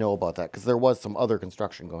 What do we know about that? Because there was some other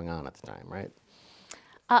construction going on at the time, right?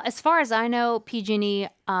 As far as I know, PG&E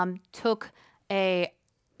took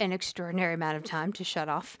an extraordinary amount of time to shut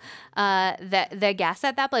off the gas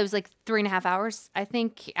at that place. It was like 3.5 hours, I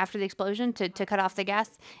think, after the explosion to cut off the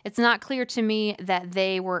gas. It's not clear to me that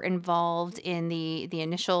they were involved in the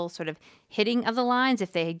initial sort of hitting of the lines,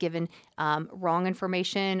 if they had given wrong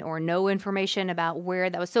information or no information about where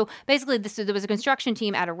that was. So basically, there was a construction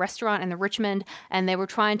team at a restaurant in the Richmond, and they were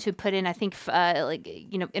trying to put in, I think,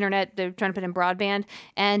 internet. They're trying to put in broadband,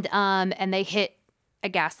 and they hit a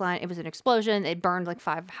gas line. It was an explosion. It burned like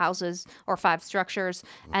 5 houses or 5 structures.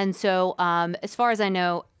 And so, as far as I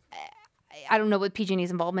know, I don't know what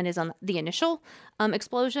PG&E's involvement is on the initial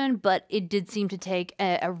explosion, but it did seem to take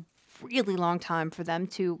a really long time for them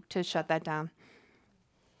to shut that down.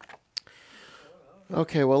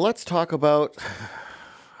 Okay, well, let's talk about,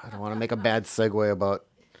 I don't want to make a bad segue about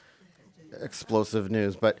explosive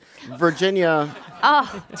news, but Virginia.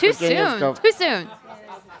 Oh, too soon. Too soon.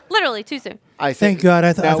 Literally too soon. Thank God.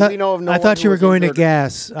 I thought you were going to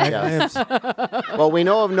gas. Well, we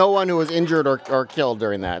know of no one who was injured or killed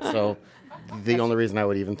during that, so the only reason I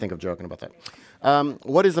would even think of joking about that.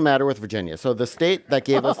 What is the matter with Virginia? So the state that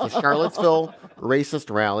gave us the Charlottesville racist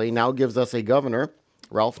rally now gives us a governor,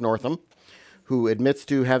 Ralph Northam, who admits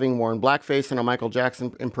to having worn blackface in a Michael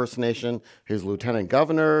Jackson impersonation. His lieutenant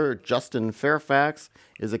governor, Justin Fairfax,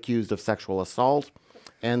 is accused of sexual assault.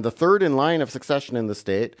 And the third in line of succession in the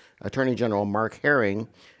state, Attorney General Mark Herring,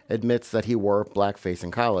 admits that he wore blackface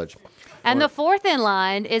in college. And the fourth in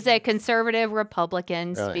line is a conservative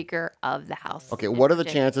Republican Speaker of the House. Okay, what are the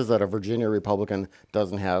chances that a Virginia Republican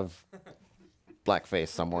doesn't have blackface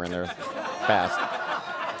somewhere in their past?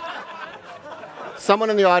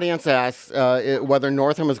 Someone in the audience asks whether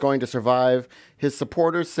Northam is going to survive. His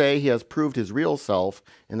supporters say he has proved his real self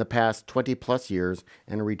in the past 20-plus years,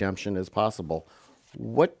 and redemption is possible.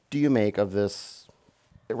 What do you make of this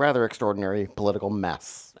rather extraordinary political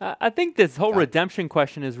mess? I think this whole redemption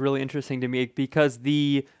question is really interesting to me, because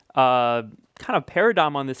the kind of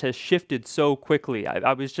paradigm on this has shifted so quickly.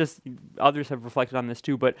 I was just, others have reflected on this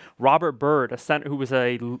too, but Robert Byrd, who was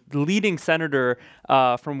a leading senator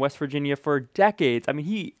from West Virginia for decades. I mean,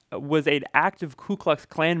 he was an active Ku Klux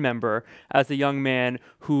Klan member as a young man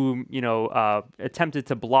who, attempted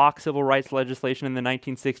to block civil rights legislation in the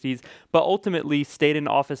 1960s, but ultimately stayed in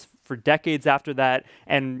office for decades after that,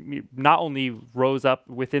 and not only rose up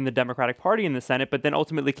within the Democratic Party in the Senate, but then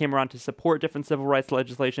ultimately came around to support different civil rights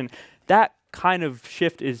legislation. That kind of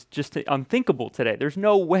shift is just unthinkable today. There's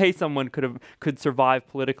no way someone could survive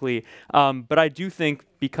politically. But I do think,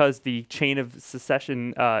 because the chain of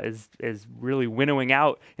secession is really winnowing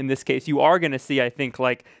out in this case, you are going to see, I think,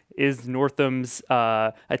 is Northam's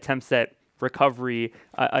attempts at recovery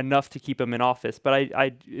enough to keep him in office. But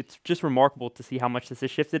it's just remarkable to see how much this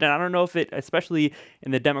has shifted. And I don't know if it, especially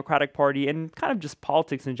in the Democratic Party and kind of just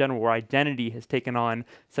politics in general, where identity has taken on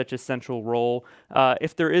such a central role,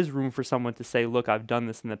 if there is room for someone to say, look, I've done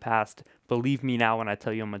this in the past, believe me now when I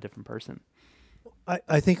tell you I'm a different person.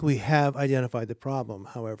 I think we have identified the problem,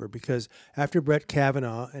 however, because after Brett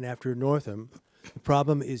Kavanaugh and after Northam, the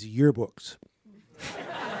problem is yearbooks.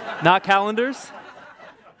 Not calendars?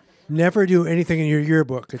 Never do anything in your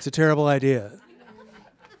yearbook. It's a terrible idea.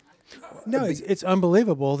 No, it's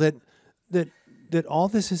unbelievable that all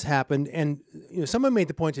this has happened. And someone made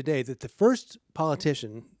the point today that the first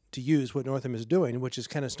politician to use what Northam is doing, which is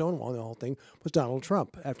kind of stonewalling the whole thing, was Donald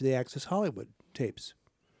Trump after the Access Hollywood tapes.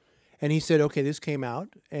 And he said, okay, this came out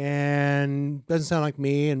and doesn't sound like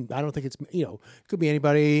me, and I don't think it's, could be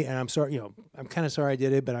anybody, and I'm sorry, I'm kind of sorry I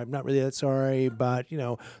did it, but I'm not really that sorry, but, it's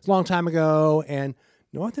a long time ago, and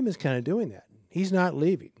Northam is kind of doing that. He's not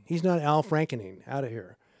leaving. He's not Al Frankening out of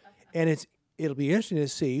here. And it'll be interesting to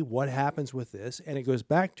see what happens with this, and it goes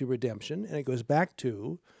back to redemption, and it goes back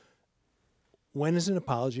to when is an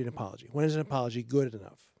apology an apology? When is an apology good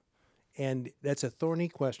enough? And that's a thorny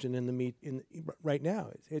question right now.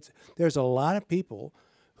 There's a lot of people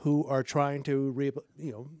who are trying to,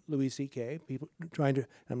 Louis C.K., people trying to,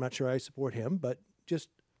 I'm not sure I support him, but just,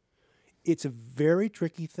 it's a very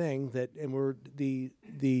tricky thing and we're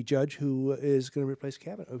the judge who is going to replace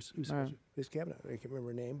Kavanaugh, replace Kavanaugh, I can't remember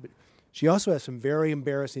her name, but she also has some very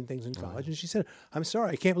embarrassing things in college, and she said, I'm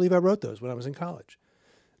sorry, I can't believe I wrote those when I was in college.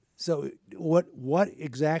 So what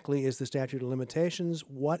exactly is the statute of limitations?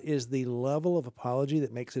 What is the level of apology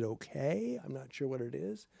that makes it okay? I'm not sure what it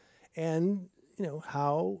is. And,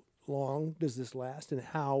 how long does this last, and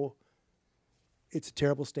how it's a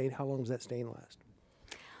terrible stain. How long does that stain last?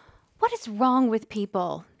 What is wrong with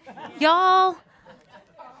people? Y'all,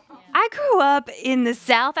 I grew up in the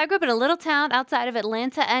South. I grew up in a little town outside of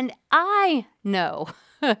Atlanta, and I know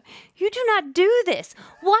you do not do this.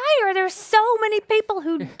 Why are there so many people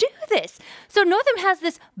who do this? So Northam has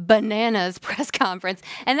this bananas press conference,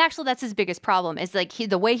 and actually that's his biggest problem is like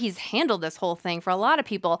the way he's handled this whole thing. For a lot of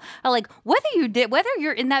people are like, whether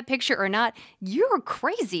you're in that picture or not, you're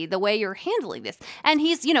crazy the way you're handling this. And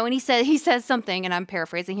he's, and he says something, and I'm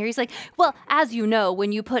paraphrasing here. He's like, well, as you know,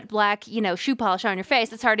 when you put black, shoe polish on your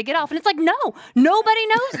face, it's hard to get off. And it's like, no, nobody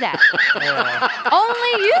knows that.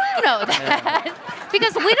 Only you know that.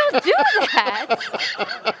 Because we don't do that.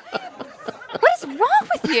 What is wrong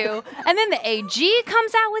with you? And then the AG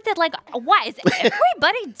comes out with it. Like, why? Has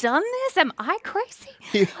everybody done this? Am I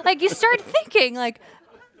crazy? Like, you start thinking, like,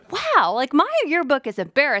 wow, like my yearbook is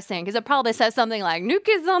embarrassing because it probably says something like New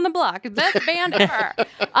Kids on the Block, best band ever.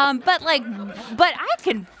 But I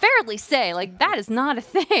can fairly say like that is not a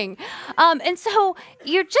thing. And so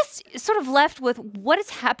you're just sort of left with what is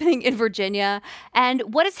happening in Virginia and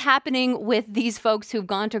what is happening with these folks who've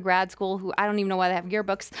gone to grad school who I don't even know why they have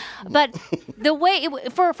yearbooks. But the way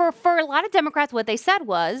for a lot of Democrats, what they said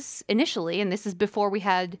was initially, and this is before we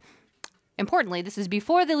had, importantly, this is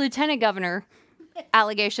before the lieutenant governor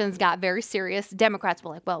allegations got very serious. Democrats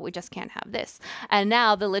were like, well, we just can't have this. And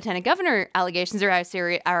now the lieutenant governor allegations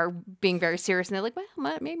are being very serious. And they're like,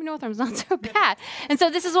 well, maybe Northam's not so bad. And so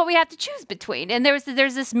this is what we have to choose between. And there's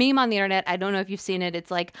this meme on the internet. I don't know if you've seen it.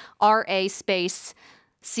 It's like RA space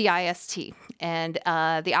CIST. And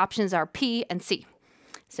the options are P and C.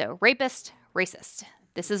 So rapist, racist.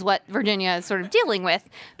 This is what Virginia is sort of dealing with,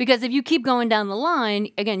 because if you keep going down the line,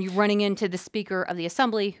 again, you're running into the Speaker of the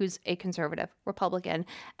Assembly, who's a conservative Republican.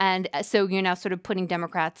 And so you're now sort of putting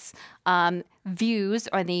Democrats' views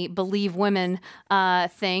on the Believe Women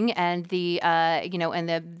thing and the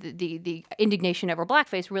indignation over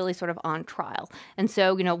blackface really sort of on trial. And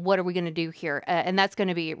so, what are we going to do here? And that's going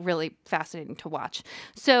to be really fascinating to watch.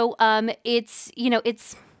 So it's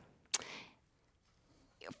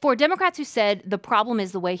for Democrats who said the problem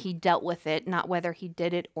is the way he dealt with it, not whether he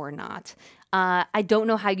did it or not. I don't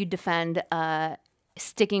know how you defend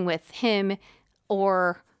sticking with him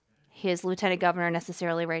or his lieutenant governor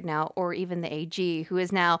necessarily right now, or even the AG, who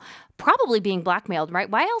is now probably being blackmailed, right?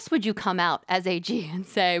 Why else would you come out as AG and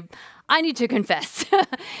say, I need to confess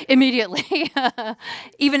immediately,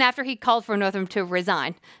 even after he called for Northam to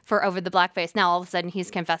resign over the blackface? Now, all of a sudden, he's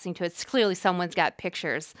confessing to it. It's clearly someone's got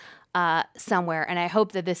pictures somewhere, and I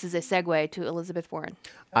hope that this is a segue to Elizabeth Warren.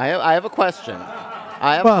 I have a question.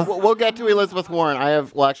 We'll get to Elizabeth Warren. I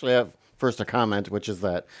have first a comment, which is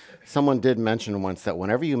that someone did mention once that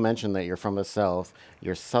whenever you mention that you're from the South,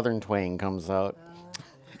 your Southern twang comes out.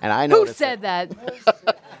 And I know who said that?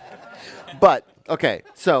 But okay,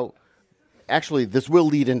 so actually, this will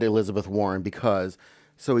lead into Elizabeth Warren because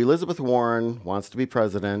So Elizabeth Warren wants to be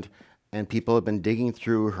president, and people have been digging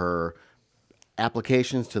through her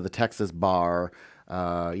applications to the Texas bar,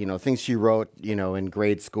 things she wrote, in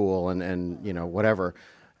grade school and whatever.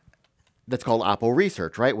 That's called oppo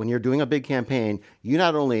research, right? When you're doing a big campaign, you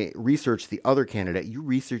not only research the other candidate, you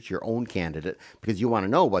research your own candidate because you want to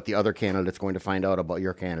know what the other candidate's going to find out about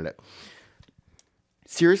your candidate.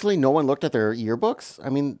 Seriously, no one looked at their yearbooks? I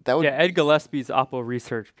mean, that would... Yeah, Ed Gillespie's oppo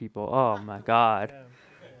research people. Oh, my God.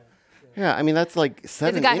 Yeah, I mean, that's like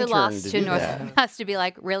The guy who lost to North has to be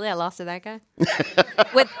like, really? I lost to that guy?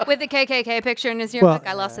 with the KKK picture in his yearbook,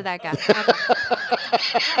 I lost to that guy.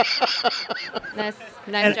 Okay.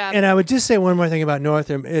 Nice job. And I would just say one more thing about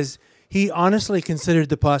Northam is he honestly considered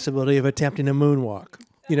the possibility of attempting a moonwalk.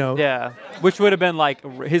 Yeah, which would have been like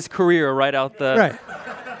his career right out the... Right.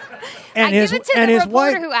 And I give it to the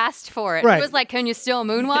reporter who asked for it. Right. He was like, can you still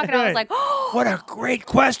moonwalk? And I was like, oh. What a great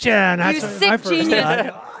question. You sick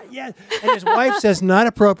genius. Yeah. And his wife says, not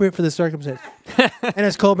appropriate for the circumstance. And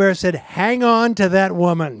as Colbert said, hang on to that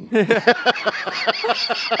woman. Because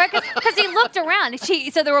he looked around.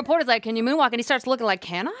 So the reporter's like, can you moonwalk? And he starts looking like,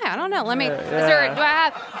 can I? I don't know. Let me,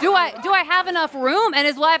 do I have enough room? And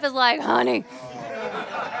his wife is like, honey.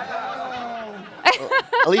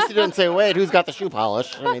 At least he didn't say, wait, who's got the shoe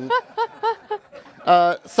polish? I mean,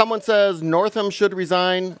 someone says Northam should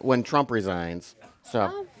resign when Trump resigns.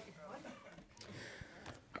 So...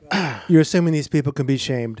 You're assuming these people can be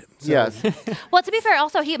shamed. So. Yes. Well, to be fair,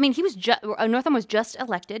 also Northam was just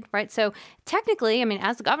elected, right? So technically, I mean,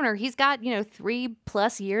 as the governor, he's got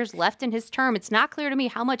 3+ years left in his term. It's not clear to me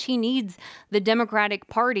how much he needs the Democratic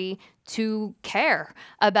Party to care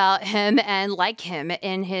about him and like him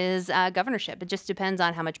in his governorship. It just depends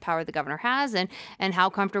on how much power the governor has and how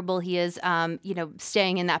comfortable he is,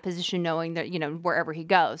 staying in that position, knowing that wherever he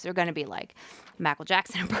goes, they're going to be like Michael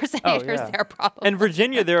Jackson impersonators. There probably. And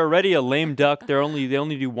Virginia, they're already a lame duck. They only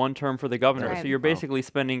do one term for the governor, Right. so you're basically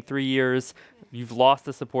spending 3 years. You've lost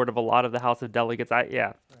the support of a lot of the House of Delegates.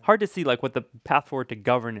 Hard to see what the path forward to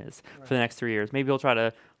govern is for the next 3 years. Maybe he'll try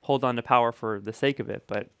to hold on to power for the sake of it,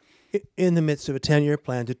 but in the midst of a 10-year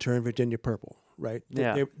plan to turn Virginia purple, right?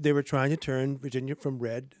 Yeah. They were trying to turn Virginia from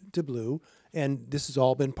red to blue, and this has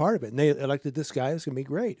all been part of it. And they elected this guy. It's going to be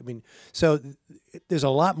great. I mean, so there's a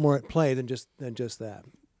lot more at play than just that.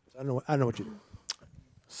 I don't know what you do.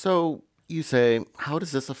 So you say, how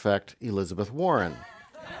does this affect Elizabeth Warren?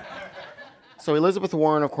 So Elizabeth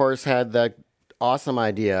Warren, of course, had that awesome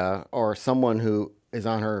idea, or someone who is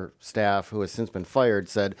on her staff who has since been fired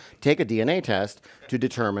said, take a DNA test to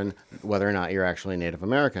determine whether or not you're actually Native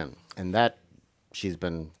American. And that she's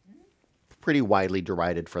been pretty widely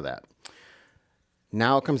derided for that.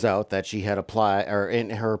 Now it comes out that she had applied, or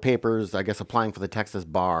in her papers, I guess applying for the Texas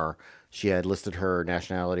bar, she had listed her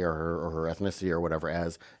nationality or her ethnicity or whatever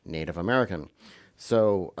as Native American.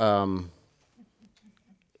 So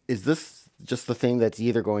is this just the thing that's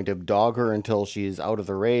either going to dog her until she's out of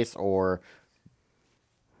the race, or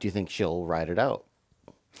do you think she'll ride it out?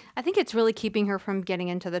 I think it's really keeping her from getting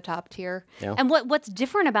into the top tier. Yeah. And what's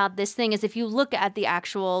different about this thing is if you look at the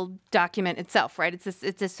actual document itself, right? It's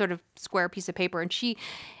this sort of square piece of paper, and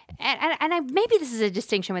maybe this is a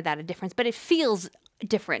distinction without a difference, but it feels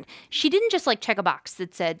different. She didn't just check a box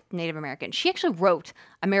that said Native American. She actually wrote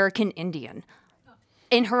American Indian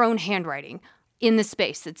in her own handwriting in the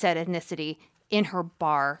space that said ethnicity in her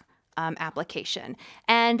bar application.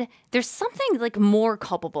 And there's something more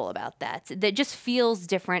culpable about that just feels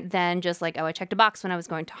different than just I checked a box when I was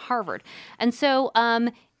going to Harvard. And so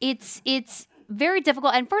it's very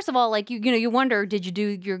difficult. And first of all, you wonder, did you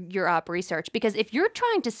do your op research? Because if you're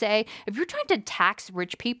trying to tax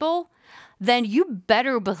rich people, then you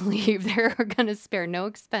better believe they're going to spare no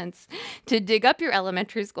expense to dig up your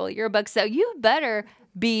elementary school yearbook. So you better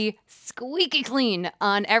be squeaky clean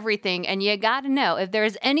on everything. And you got to know if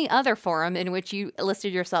there's any other forum in which you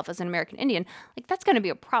listed yourself as an American Indian, that's going to be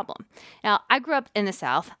a problem. Now, I grew up in the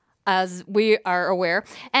South, as we are aware,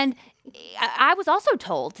 and I was also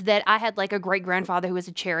told that I had a great-grandfather who was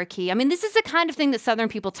a Cherokee. I mean, this is the kind of thing that Southern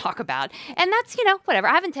people talk about. And that's, whatever.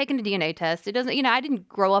 I haven't taken a DNA test. It doesn't, I didn't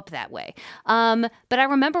grow up that way. But I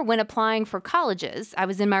remember when applying for colleges, I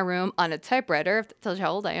was in my room on a typewriter. If that tells you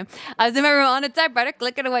how old I am. I was in my room on a typewriter,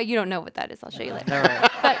 clicking away. You don't know what that is. I'll show you later.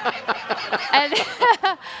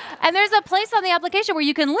 And there's a place on the application where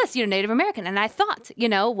you can list, Native American. And I thought,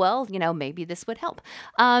 maybe this would help.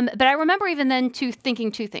 But I remember even then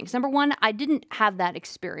thinking two things. Number one, I didn't have that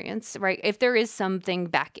experience, right? If there is something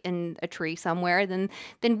back in a tree somewhere, then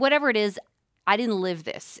whatever it is, I didn't live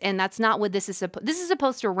this. And that's not what this is. This is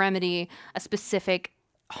supposed to remedy a specific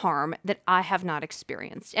harm that I have not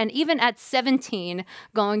experienced. And even at 17,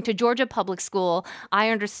 going to Georgia public school, I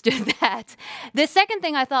understood that. The second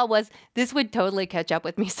thing I thought was, this would totally catch up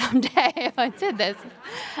with me someday if I did this.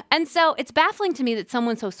 And so it's baffling to me that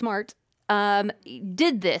someone so smart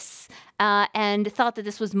did this and thought that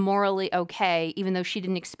this was morally okay, even though she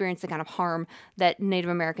didn't experience the kind of harm that Native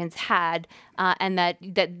Americans had, and that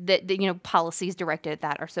policies directed at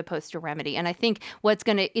that are supposed to remedy. And I think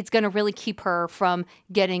it's gonna really keep her from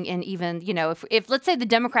getting in even, if let's say the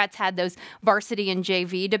Democrats had those varsity and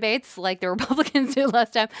JV debates like the Republicans did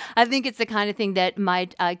last time, I think it's the kind of thing that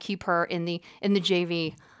might keep her in the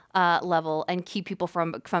JV level and keep people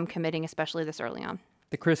from committing, especially this early on.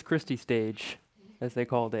 The Chris Christie stage, as they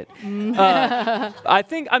called it. I'm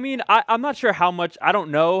not sure how much, I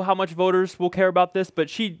don't know how much voters will care about this,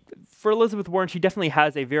 but for Elizabeth Warren, she definitely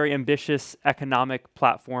has a very ambitious economic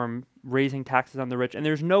platform, raising taxes on the rich, and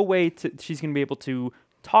there's no way she's going to be able to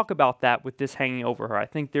talk about that with this hanging over her. I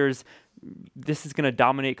think this is going to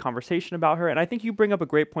dominate conversation about her. And I think you bring up a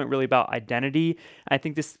great point really about identity. I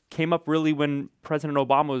think this came up really when President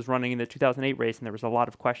Obama was running in the 2008 race, and there was a lot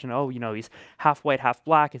of question, he's half white, half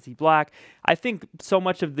black. Is he black? I think so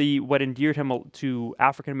much of what endeared him to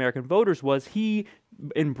African-American voters was he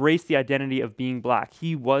embraced the identity of being black.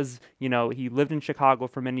 He was, he lived in Chicago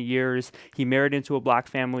for many years. He married into a black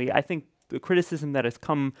family. I think the criticism that has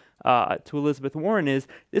come to Elizabeth Warren is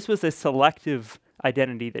this was a selective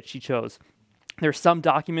identity that she chose. There's some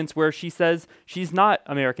documents where she says she's not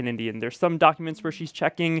American Indian. There's some documents where she's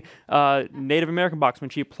checking Native American box. When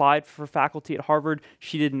she applied for faculty at Harvard,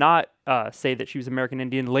 she did not say that she was American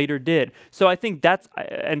Indian, later did. So I think that's,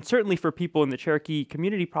 and certainly for people in the Cherokee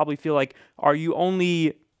community probably feel like, are you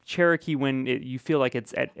only Cherokee when you feel like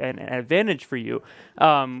it's an advantage for you,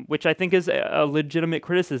 which I think is a legitimate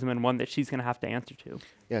criticism and one that she's going to have to answer to.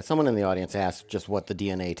 Yeah, someone in the audience asked just what the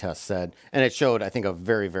DNA test said, and it showed, I think, a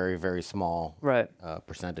very, very, very small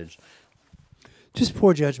percentage. Just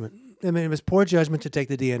poor judgment. I mean, it was poor judgment to take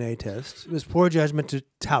the DNA test. It was poor judgment to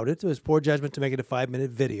tout it. It was poor judgment to make it a 5-minute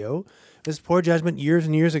video. It was poor judgment years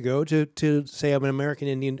and years ago to say I'm an American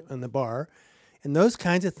Indian on the bar. And those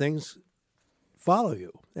kinds of things follow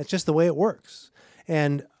you. That's just the way it works.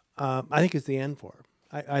 And I think it's the end for her.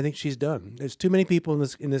 I think she's done. There's too many people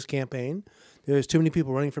in this campaign. There's too many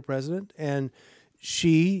people running for president. And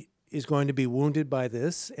she is going to be wounded by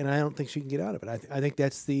this, and I don't think she can get out of it. I think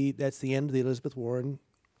that's the end of the Elizabeth Warren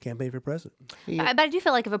campaign for president. But I do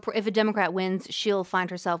feel like if a Democrat wins, she'll find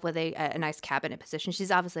herself with a nice cabinet position. She's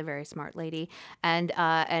obviously a very smart lady, and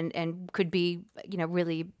could be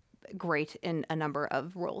really great in a number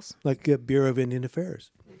of roles, like Bureau of Indian Affairs.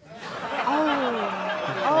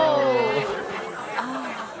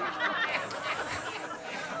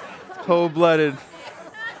 Cold-blooded.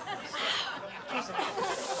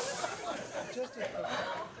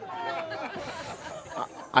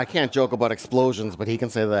 I can't joke about explosions, but he can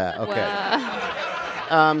say that. Okay.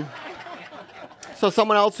 So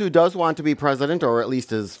someone else who does want to be president, or at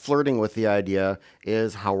least is flirting with the idea,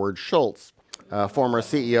 is Howard Schultz, former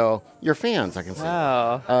CEO. Your fans, I can see.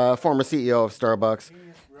 Wow. Former CEO of Starbucks.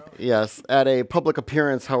 Yes. At a public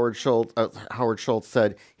appearance, Howard Schultz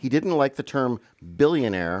said he didn't like the term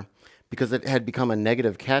billionaire because it had become a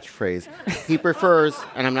negative catchphrase. He prefers,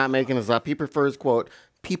 and I'm not making this up, he prefers, quote,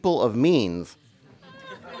 people of means.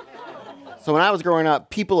 So when I was growing up,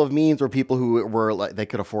 people of means were people who were like, they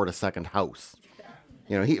could afford a second house.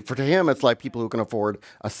 To him, it's like people who can afford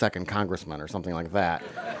a second congressman or something like that.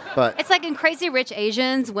 But it's like in Crazy Rich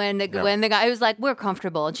Asians when the guy who's like, we're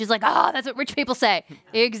comfortable, and she's like, that's what rich people say.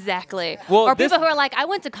 Exactly. Well, or people who are like, I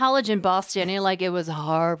went to college in Boston, and you're like, it was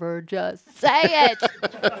Harvard. Just say it.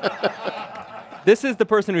 This is the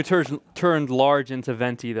person who turned large into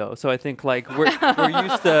venti, though. So I think we're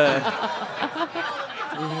used to.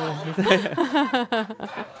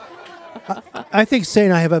 I think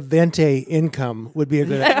saying I have a venti income would be a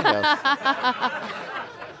good idea.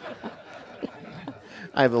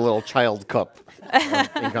 I have a little child cup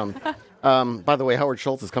income. By the way, Howard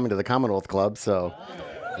Schultz is coming to the Commonwealth Club, so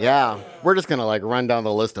yeah, we're just gonna run down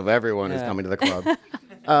the list of everyone who's coming to the club.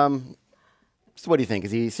 So what do you think?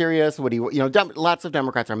 Is he serious? Lots of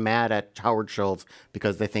Democrats are mad at Howard Schultz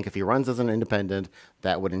because they think if he runs as an independent,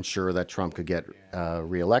 that would ensure that Trump could get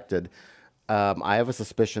reelected. I have a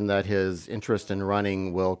suspicion that his interest in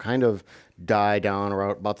running will kind of die down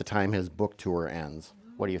around about the time his book tour ends.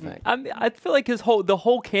 What do you think? I feel like the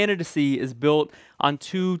whole candidacy is built on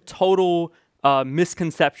two total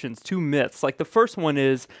misconceptions, two myths. Like the first one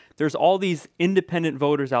is there's all these independent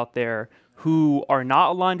voters out there who are not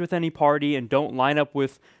aligned with any party and don't line up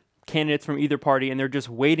with candidates from either party, and they're just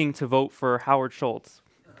waiting to vote for Howard Schultz.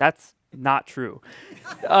 That's not true.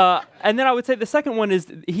 And then I would say the second one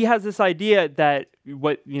is he has this idea that the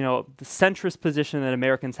centrist position that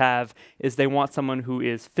Americans have is they want someone who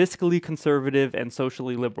is fiscally conservative and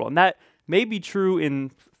socially liberal. And that may be true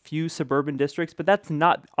in few suburban districts, but that's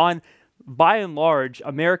not by and large,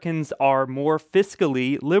 Americans are more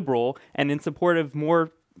fiscally liberal and in support of more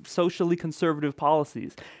socially conservative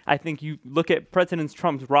policies. I think you look at President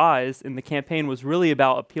Trump's rise in the campaign was really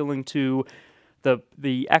about appealing to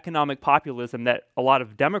the economic populism that a lot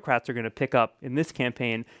of Democrats are going to pick up in this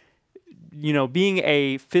campaign. Being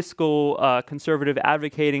a fiscal conservative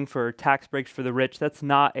advocating for tax breaks for the rich, that's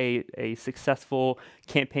not a successful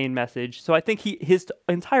campaign message. So I think his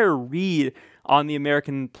entire read on the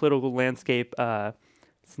American political landscape,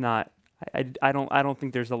 it's not. I don't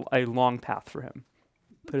think there's a long path for him.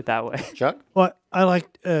 Put it that way. Chuck? Well, I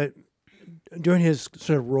liked during his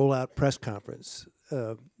sort of rollout press conference,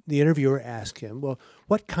 the interviewer asked him, well,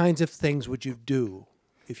 what kinds of things would you do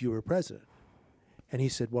if you were president? And he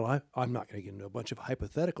said, well, I'm not going to get into a bunch of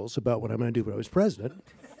hypotheticals about what I'm going to do when I was president.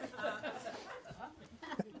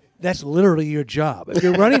 That's literally your job. If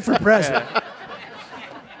you're running for president,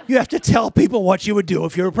 you have to tell people what you would do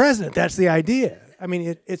if you were president. That's the idea. I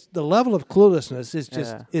mean, it's the level of cluelessness is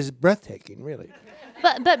just is breathtaking, really.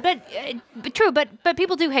 But true. But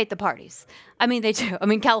people do hate the parties. I mean, they do. I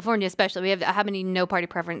mean, California especially. We have how many no party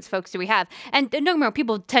preference folks do we have? And don't get me wrong,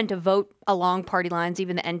 people tend to vote along party lines,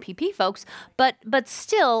 even the NPP folks. But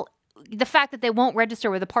still, the fact that they won't register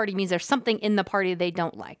with a party means there's something in the party they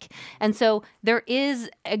don't like. And so there is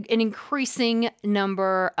an increasing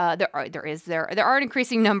number. There are an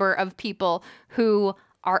increasing number of people who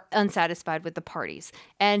are unsatisfied with the parties.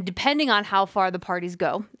 And depending on how far the parties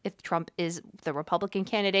go, if Trump is the Republican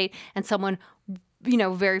candidate and someone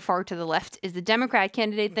very far to the left is the Democrat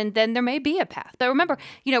candidate, then there may be a path. But remember,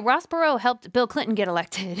 Ross Perot helped Bill Clinton get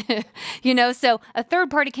elected. So a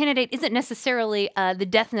third party candidate isn't necessarily the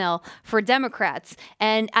death knell for Democrats.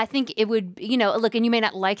 And I think it would, look, and you may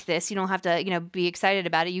not like this. You don't have to, be excited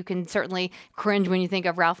about it. You can certainly cringe when you think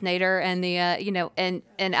of Ralph Nader and the,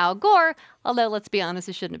 and Al Gore. Although, let's be honest,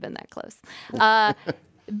 it shouldn't have been that close.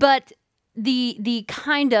 But the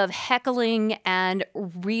kind of heckling and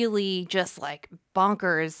really just like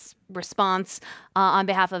bonkers response on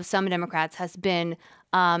behalf of some Democrats has been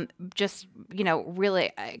just,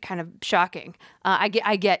 really kind of shocking. I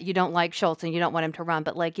get you don't like Schultz and you don't want him to run,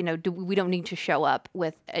 but we don't need to show up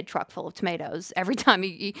with a truck full of tomatoes every time.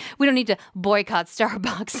 We don't need to boycott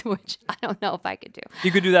Starbucks, which I don't know if I could do.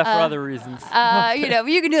 You could do that for other reasons.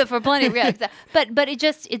 You can do it for plenty of reasons. But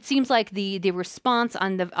it seems like the response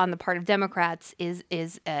on the part of Democrats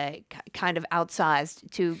is kind of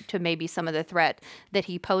outsized to maybe some of the threat that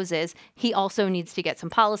he poses. He also needs to get some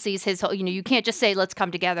policies. His whole, you can't just say let's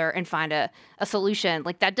come together and find a solution.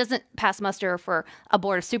 Like that doesn't pass muster for a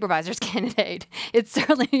board of supervisors candidate. It's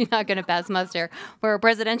certainly not going to pass muster for a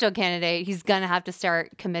presidential candidate. He's going to have to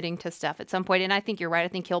start committing to stuff at some point. And I think you're right. I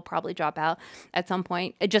think he'll probably drop out at some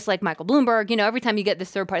point. Just like Michael Bloomberg, every time you get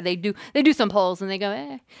this third party, they do some polls and they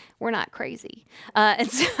go, we're not crazy. And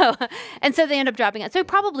so they end up dropping out. So he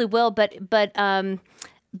probably will, but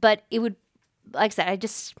it would, like I said,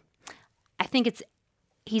 I think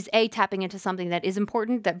he's tapping into something that is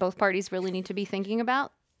important that both parties really need to be thinking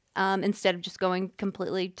about instead of just going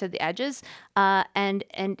completely to the edges. And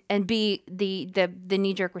B, the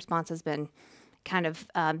knee-jerk response has been kind of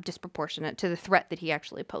disproportionate to the threat that he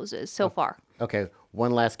actually poses so far. Okay,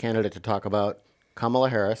 one last candidate to talk about. Kamala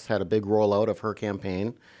Harris had a big rollout of her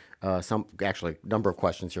campaign. Number of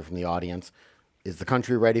questions here from the audience. Is the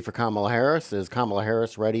country ready for Kamala Harris? Is Kamala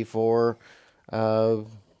Harris ready for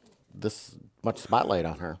this much spotlight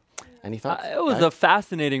on her? Any thoughts? It was a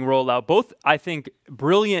fascinating rollout. Both, I think,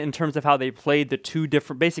 brilliant in terms of how they played the two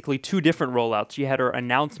different rollouts. She had her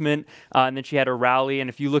announcement, and then she had her rally. And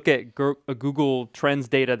if you look at Google Trends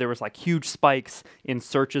data, there was like huge spikes in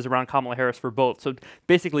searches around Kamala Harris for both. So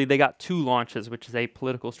basically, they got two launches, which is a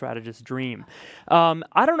political strategist's dream.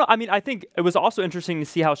 I don't know. I mean, I think it was also interesting to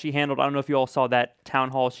see how she handled. I don't know if you all saw that town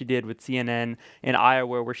hall she did with CNN in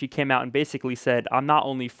Iowa, where she came out and basically said, "I'm not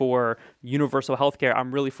only for universal health care,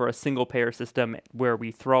 I'm really for a single-payer system where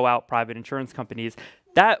we throw out private insurance companies."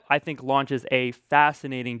 That, I think, launches a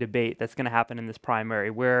fascinating debate that's going to happen in this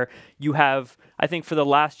primary, where you have, I think for the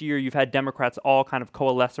last year, you've had Democrats all kind of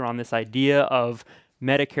coalesce around this idea of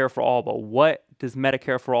Medicare for all. But what does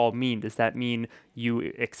Medicare for all mean? Does that mean you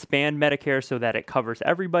expand Medicare so that it covers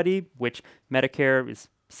everybody, which Medicare is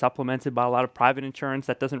supplemented by a lot of private insurance?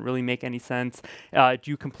 That doesn't really make any sense. Do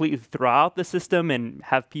you completely throw out the system and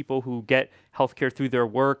have people who get healthcare through their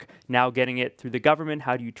work, now getting it through the government.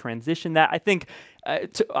 How do you transition that? I think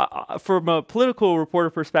from a political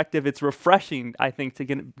reporter perspective, it's refreshing, I think, to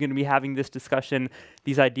going to be having this discussion,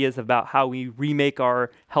 these ideas about how we remake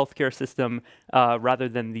our healthcare system rather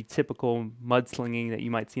than the typical mudslinging that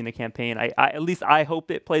you might see in a campaign. At least I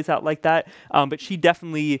hope it plays out like that. But she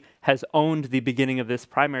definitely has owned the beginning of this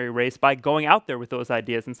primary race by going out there with those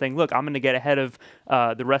ideas and saying, look, I'm going to get ahead of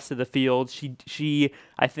the rest of the field. She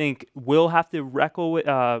I think, will have to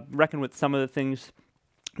reckon with some of the things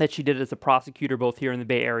that she did as a prosecutor, both here in the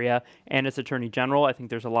Bay Area and as Attorney General. I think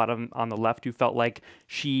there's a lot on the left who felt like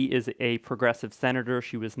she is a progressive senator.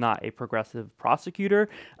 She was not a progressive prosecutor.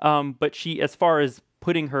 But she, as far as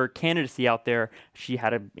putting her candidacy out there, she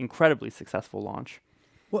had an incredibly successful launch.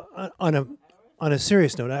 Well, on a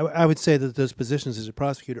serious note, I would say that those positions as a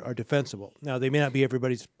prosecutor are defensible. Now, they may not be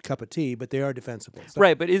everybody's cup of tea, but they are defensible. So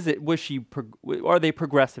right, but are they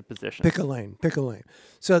progressive positions? pick a lane.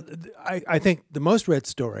 So I think the most read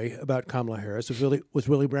story about Kamala Harris was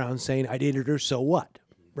Willie Brown saying, "I dated her, so what?"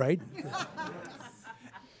 Right?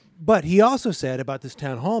 But he also said about this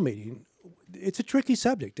town hall meeting, it's a tricky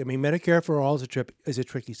subject. I mean, Medicare for all is a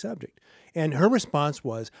tricky subject. And her response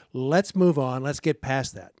was, let's move on, let's get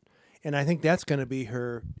past that. And I think that's going to be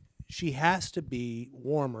she has to be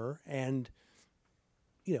warmer and,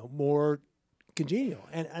 more congenial.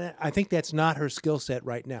 And I think that's not her skill set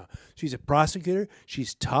right now. She's a prosecutor.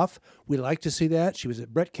 She's tough. We like to see that. She was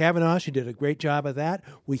at Brett Kavanaugh. She did a great job of that.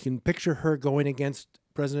 We can picture her going against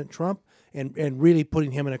President Trump and really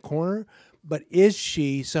putting him in a corner. But is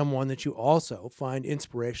she someone that you also find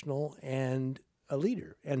inspirational and a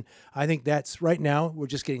leader? And I think that's right now, we're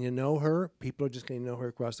just getting to know her. People are just getting to know her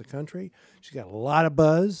across the country. She's got a lot of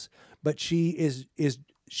buzz, but she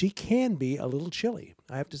can be a little chilly,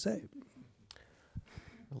 I have to say.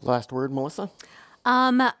 Last word, Melissa?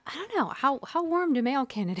 I don't know. How warm do male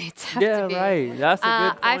candidates have to be? Yeah, right. That's a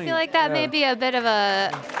good point. I feel like that may be a bit of a...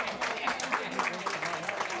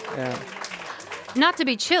 Yeah. Not to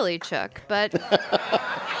be chilly, Chuck, but...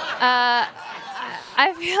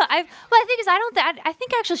 I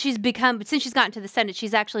think actually she's become, since she's gotten to the Senate,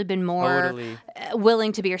 she's actually been more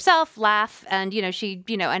willing to be herself, laugh, and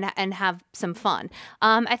and have some fun.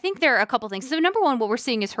 I think there are a couple things. So number one, what we're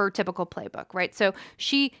seeing is her typical playbook, right? So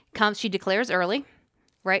she declares early,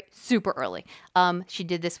 right? Super early. She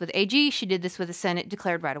did this with AG. She did this with the Senate,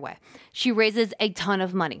 declared right away. She raises a ton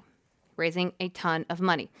of money,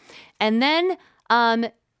 and then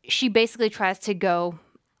she basically tries to go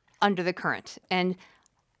under the current. And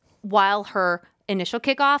while her initial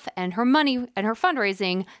kickoff and her money and her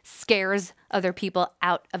fundraising scares other people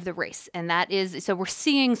out of the race. And so we're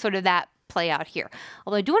seeing sort of that play out here.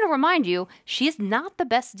 Although I do want to remind you, she is not the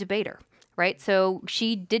best debater, right? So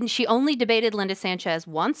she only debated Linda Sanchez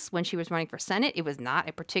once when she was running for Senate. It was not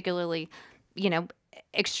a particularly,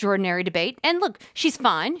 extraordinary debate. And look, she's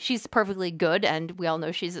fine. She's perfectly good. And we all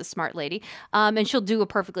know she's a smart lady. And she'll do a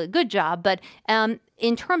perfectly good job. But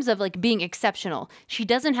in terms of being exceptional, she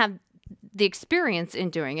doesn't have the experience in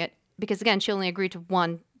doing it because, again, she only agreed to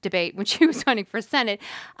one debate when she was running for Senate.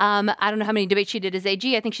 I don't know how many debates she did as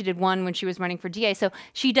AG. I think she did one when she was running for DA. So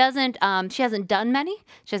she hasn't done many.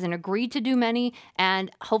 She hasn't agreed to do many. And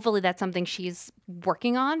hopefully that's something she's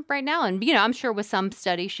working on right now. And, I'm sure with some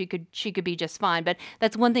study she could be just fine. But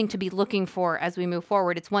that's one thing to be looking for as we move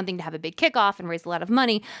forward. It's one thing to have a big kickoff and raise a lot of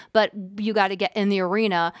money, but you got to get in the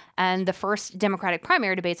arena. And the first Democratic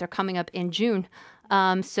primary debates are coming up in June.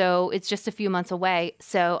 So it's just a few months away.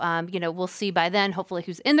 So, we'll see by then, hopefully,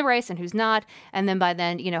 who's in the race and who's not. And then by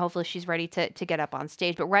then, hopefully she's ready to get up on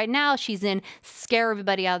stage. But right now, she's in scare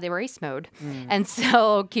everybody out of the race mode. And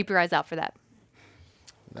so keep your eyes out for that.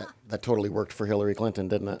 That totally worked for Hillary Clinton,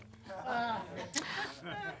 didn't it?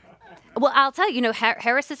 Well, I'll tell you,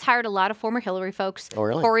 Harris has hired a lot of former Hillary folks. Oh,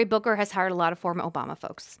 really? Cory Booker has hired a lot of former Obama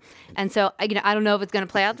folks. And so, I don't know if it's going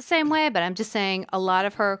to play out the same way, but I'm just saying a lot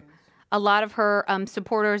of her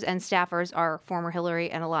supporters and staffers are former Hillary,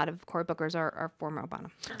 and a lot of Cory Bookers are former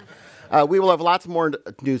Obama. We will have lots more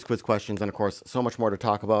news quiz questions and, of course, so much more to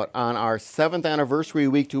talk about on our 7th anniversary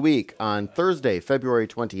Week to Week on Thursday, February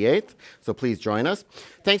 28th. So please join us.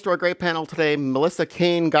 Thanks to our great panel today, Melissa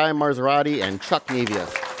Kane, Guy Marzorati, and Chuck Nevius.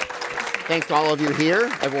 Thanks to all of you here,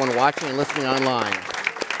 everyone watching and listening online.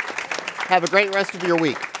 Have a great rest of your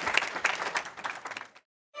week.